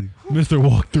 Exactly. Mr.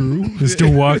 Walkthrough. Mr.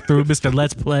 Walkthrough, Mr.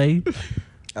 Let's Play.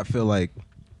 I feel like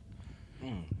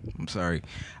I'm sorry.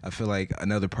 I feel like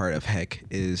another part of heck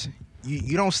is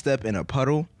you don't step in a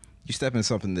puddle. You step in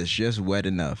something that's just wet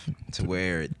enough to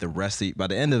where the rest of by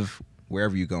the end of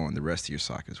wherever you're going, the rest of your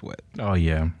sock is wet. Oh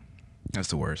yeah. That's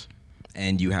the worst.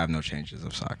 And you have no changes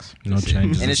of socks. No That's it.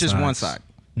 changes And of it's just one socks. sock.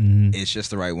 Mhm. It's just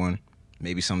the right one.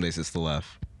 Maybe some days it's the left.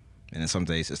 And then some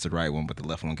days it's the right one, but the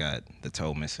left one got the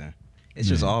toe missing. It's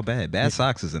just all bad. Bad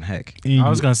socks is in heck. And I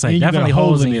was gonna say and you got a definitely hole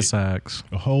holes in it. your socks.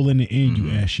 A hole in the end, you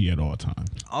ashy at all times.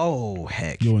 Oh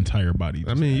heck. Your entire body.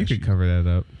 I just mean, you ashy. could cover that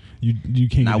up. You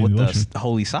can't Not get with any the lotion.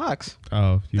 holy socks.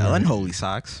 Oh, you The right. unholy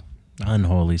socks.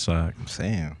 Unholy sock. I'm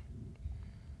saying.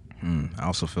 I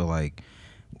also feel like.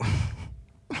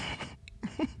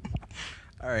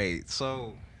 All right,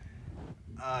 so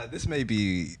this may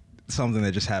be something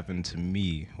that just happened to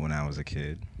me when I was a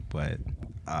kid, but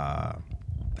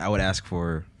I would ask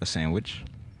for a sandwich,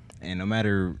 and no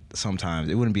matter, sometimes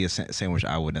it wouldn't be a sandwich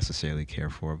I would necessarily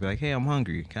care for. I'd be like, "Hey, I'm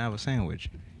hungry. Can I have a sandwich?"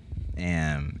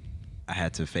 And I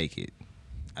had to fake it.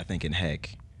 I think in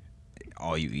heck,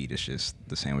 all you eat is just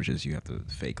the sandwiches you have to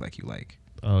fake like you like.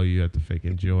 Oh, you have to fake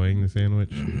enjoying the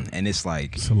sandwich. And it's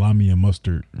like Salami and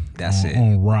mustard. That's on, it.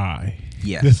 On rye.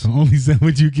 Yes. That's the only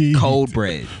sandwich you can eat. cold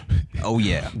bread. Oh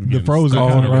yeah. The frozen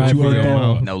Cold kind of rye what you bread. order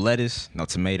on. No lettuce, no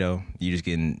tomato. You just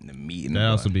getting the meat and That the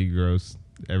also bun. be gross.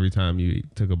 Every time you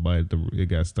took a bite, it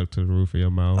got stuck to the roof of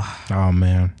your mouth. Oh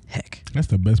man. Heck. That's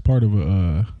the best part of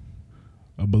a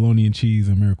bologna and cheese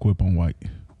and Miraquip on white.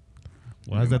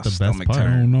 Why is that My the best stomach part? I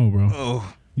don't know, bro.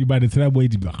 Oh. You bite into that way, you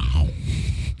be like, oh.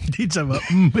 He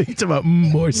talking about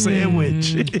more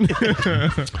sandwich. It's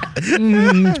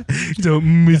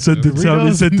at the top.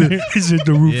 It's at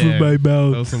the roof Yeah. of my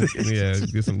Throw mouth. some,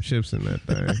 get some chips in that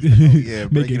thing. Yeah,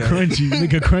 Make break it up. crunchy.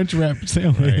 Make a crunch wrap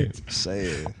sandwich. Right. Say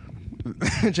it.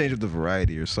 Change up the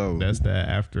variety or so. That's the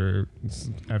after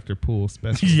pool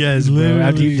special. Yes, bro.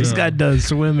 After you just Yeah. got done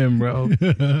swimming, bro.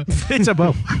 It's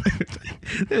about.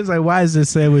 It's like, why is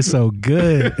this sandwich so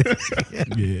good? Yeah.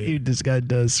 You just got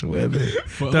done swimming.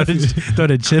 For Throw us, throw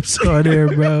the chips on there,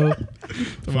 bro.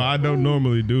 Well, I don't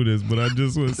normally do this, but I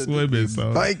just went swimming,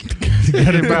 so Like,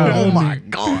 got it right. oh my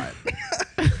god.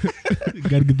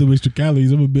 Gotta get them extra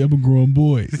calories. I'm a grown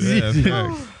boy. yeah,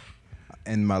 facts.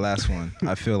 And my last one,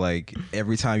 I feel like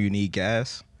every time you need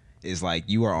gas, is like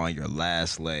you are on your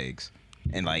last legs,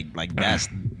 and like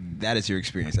that is your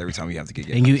experience every time you have to get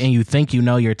gas. And you think you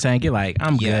know your tank. You're like,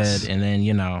 I'm Yes. good. And then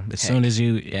as soon as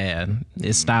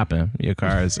it's stopping. Your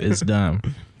car is done.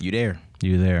 You there?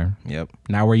 You there. Yep.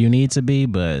 Not where you need to be,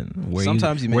 but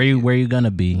Sometimes you make where it. you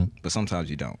gonna be. But sometimes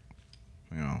you don't.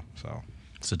 So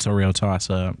It's a real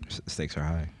toss up. stakes are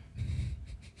high.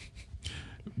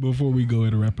 Before we go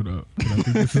ahead and wrap it up, 'cause I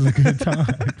think this is a good time.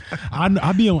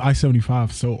 I be on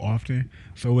I-75 so often,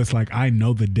 so it's like I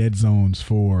know the dead zones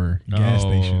for gas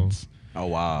stations. Oh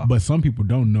wow! But some people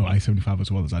don't know I-75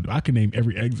 as well as I do. I can name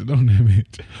every exit on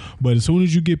it, but as soon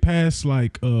as you get past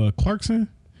like Clarkson,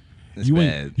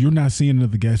 you're not seeing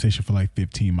another gas station for like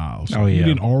 15 miles. Oh yeah, you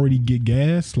didn't already get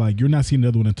gas. Like you're not seeing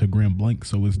another one until Grand Blanc,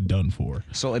 so it's done for.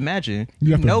 So imagine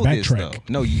you have to know backtrack. This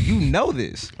though. No, you know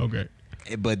this. Okay,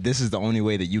 but this is the only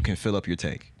way that you can fill up your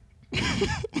tank.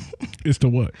 It's the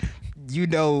what? You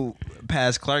know,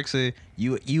 past Clarkson,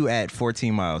 you add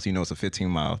 14 miles. You know, it's a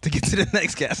 15-mile to get to the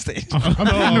next gas station.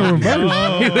 I'm in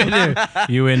reverse.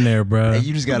 You in there, bro? And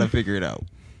you just gotta figure it out.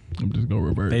 I'm just gonna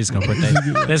reverse. They just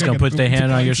gonna put their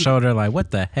hand on your shoulder, like,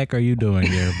 what the heck are you doing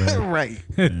here, bro? Right.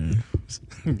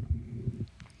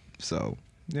 So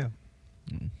yeah.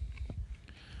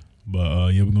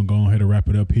 But yeah, we're gonna go ahead and wrap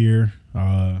it up here.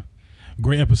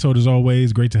 Great episode as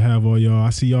always. Great to have all y'all. I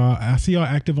see y'all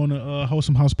active on the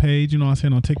Wholesome House page. You know what I'm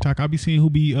saying, on TikTok. I'll be seeing who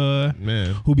be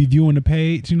viewing the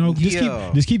page. You know,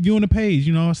 just keep viewing the page.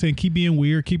 You know what I'm saying? Keep being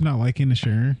weird. Keep not liking and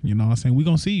sharing. You know what I'm saying? We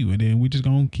gonna see you, and then we just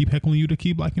gonna keep heckling you to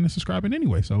keep liking and subscribing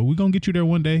anyway. So we gonna get you there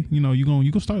one day. You know, you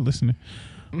gonna start listening.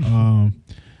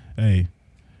 Hey,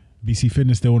 BC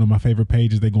Fitness still one of my favorite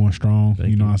pages. They going strong.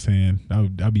 You know what I'm saying?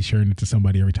 I'll be sharing it to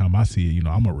somebody every time I see it. You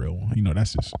know, I'm a real one. You know,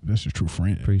 that's just true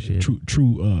friend. Appreciate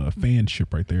true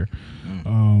fanship right there.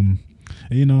 And,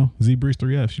 you know, Z-Breeze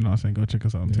 3Fs. You know what I'm saying? Go check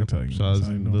us out on TikTok. You know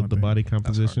so the body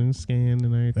composition scan and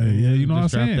everything. Yeah, you know what I'm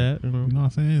Just drop saying? That, you know what I'm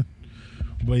saying?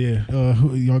 But yeah,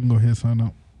 y'all can go ahead and sign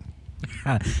up.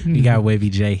 You got Wavy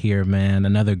J here, man.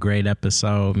 Another great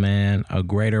episode, man. A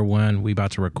greater one we about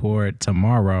to record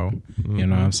tomorrow. You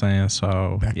know what I'm saying?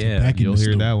 So Back to yeah, back in you'll the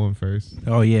hear stew. that one first.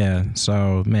 oh yeah.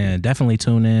 So man, definitely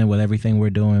tune in with everything we're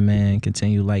doing, man.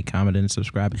 Continue commenting, and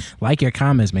subscribing. Like your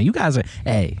comments, man. You guys are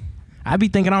I be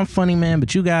thinking I'm funny, man,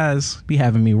 but you guys be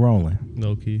having me rolling.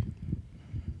 No key.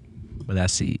 But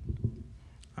that's it.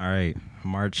 All right.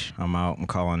 March, I'm out. I'm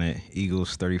calling it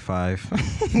Eagles 35.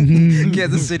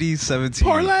 Kansas City 17.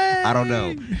 Parlay! I don't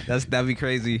know. That'd be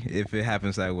crazy if it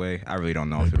happens that way. I really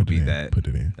don't know if it'll be that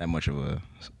much of a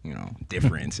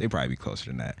difference. It'd probably be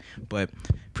closer than that. But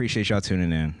appreciate y'all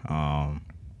tuning in.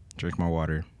 Drink more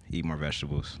water, eat more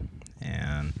vegetables,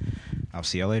 and I'll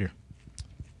see y'all later.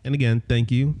 And again, thank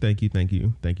you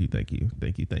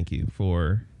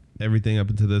for everything up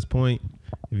until this point.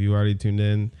 If you already tuned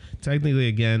in, technically,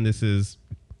 again, this is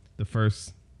the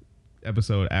first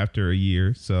episode after a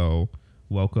year, so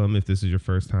welcome. If this is your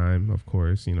first time, of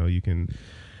course, you know you can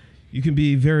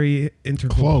be very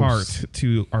integral part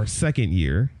to our second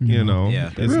year. You know,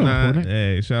 yeah. It's real not. important.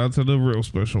 Hey, shout out to the real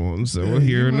special ones. So we're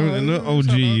here in the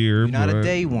OG year. You're not a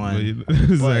day one,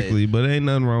 exactly. But ain't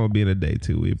nothing wrong with being a day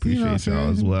two. We appreciate y'all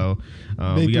as well.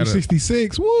 Day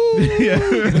 366. Woo!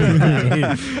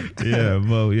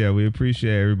 Yeah, we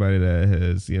appreciate everybody that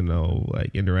has,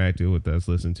 interacted with us,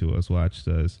 listened to us, watched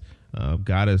us,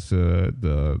 got us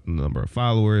the number of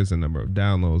followers, the number of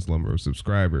downloads, number of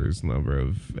subscribers, number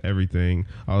of everything,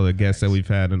 all the guests that we've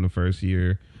had in the first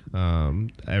year,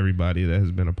 everybody that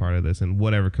has been a part of this in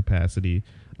whatever capacity.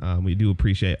 We do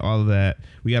appreciate all of that.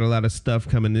 We got a lot of stuff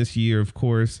coming this year, of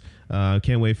course.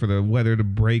 Can't wait for the weather to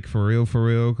break for real,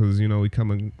 because, we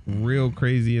coming real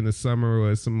crazy in the summer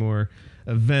with some more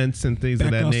events and things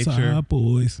of that nature.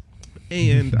 Boys.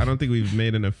 And I don't think we've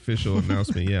made an official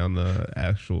announcement yet on the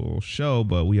actual show,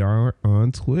 but we are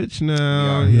on Twitch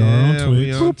now. We are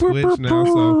on Twitch now.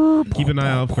 So keep an eye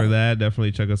out for that.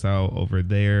 Definitely check us out over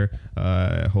there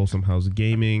at Wholesome House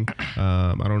Gaming.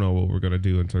 I don't know what we're going to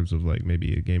do in terms of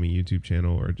maybe a gaming YouTube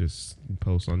channel or just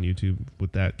post on YouTube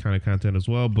with that kind of content as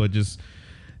well. But just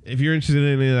if you're interested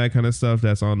in any of that kind of stuff,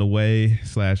 that's on the way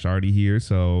 / already here.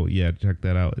 So yeah, check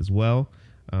that out as well.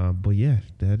 But yeah,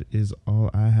 that is all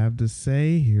I have to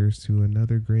say. Here's to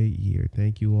another great year.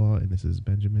 Thank you all. And this is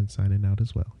Benjamin signing out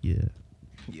as well. Yeah.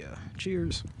 Yeah.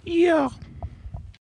 Cheers. Yeah.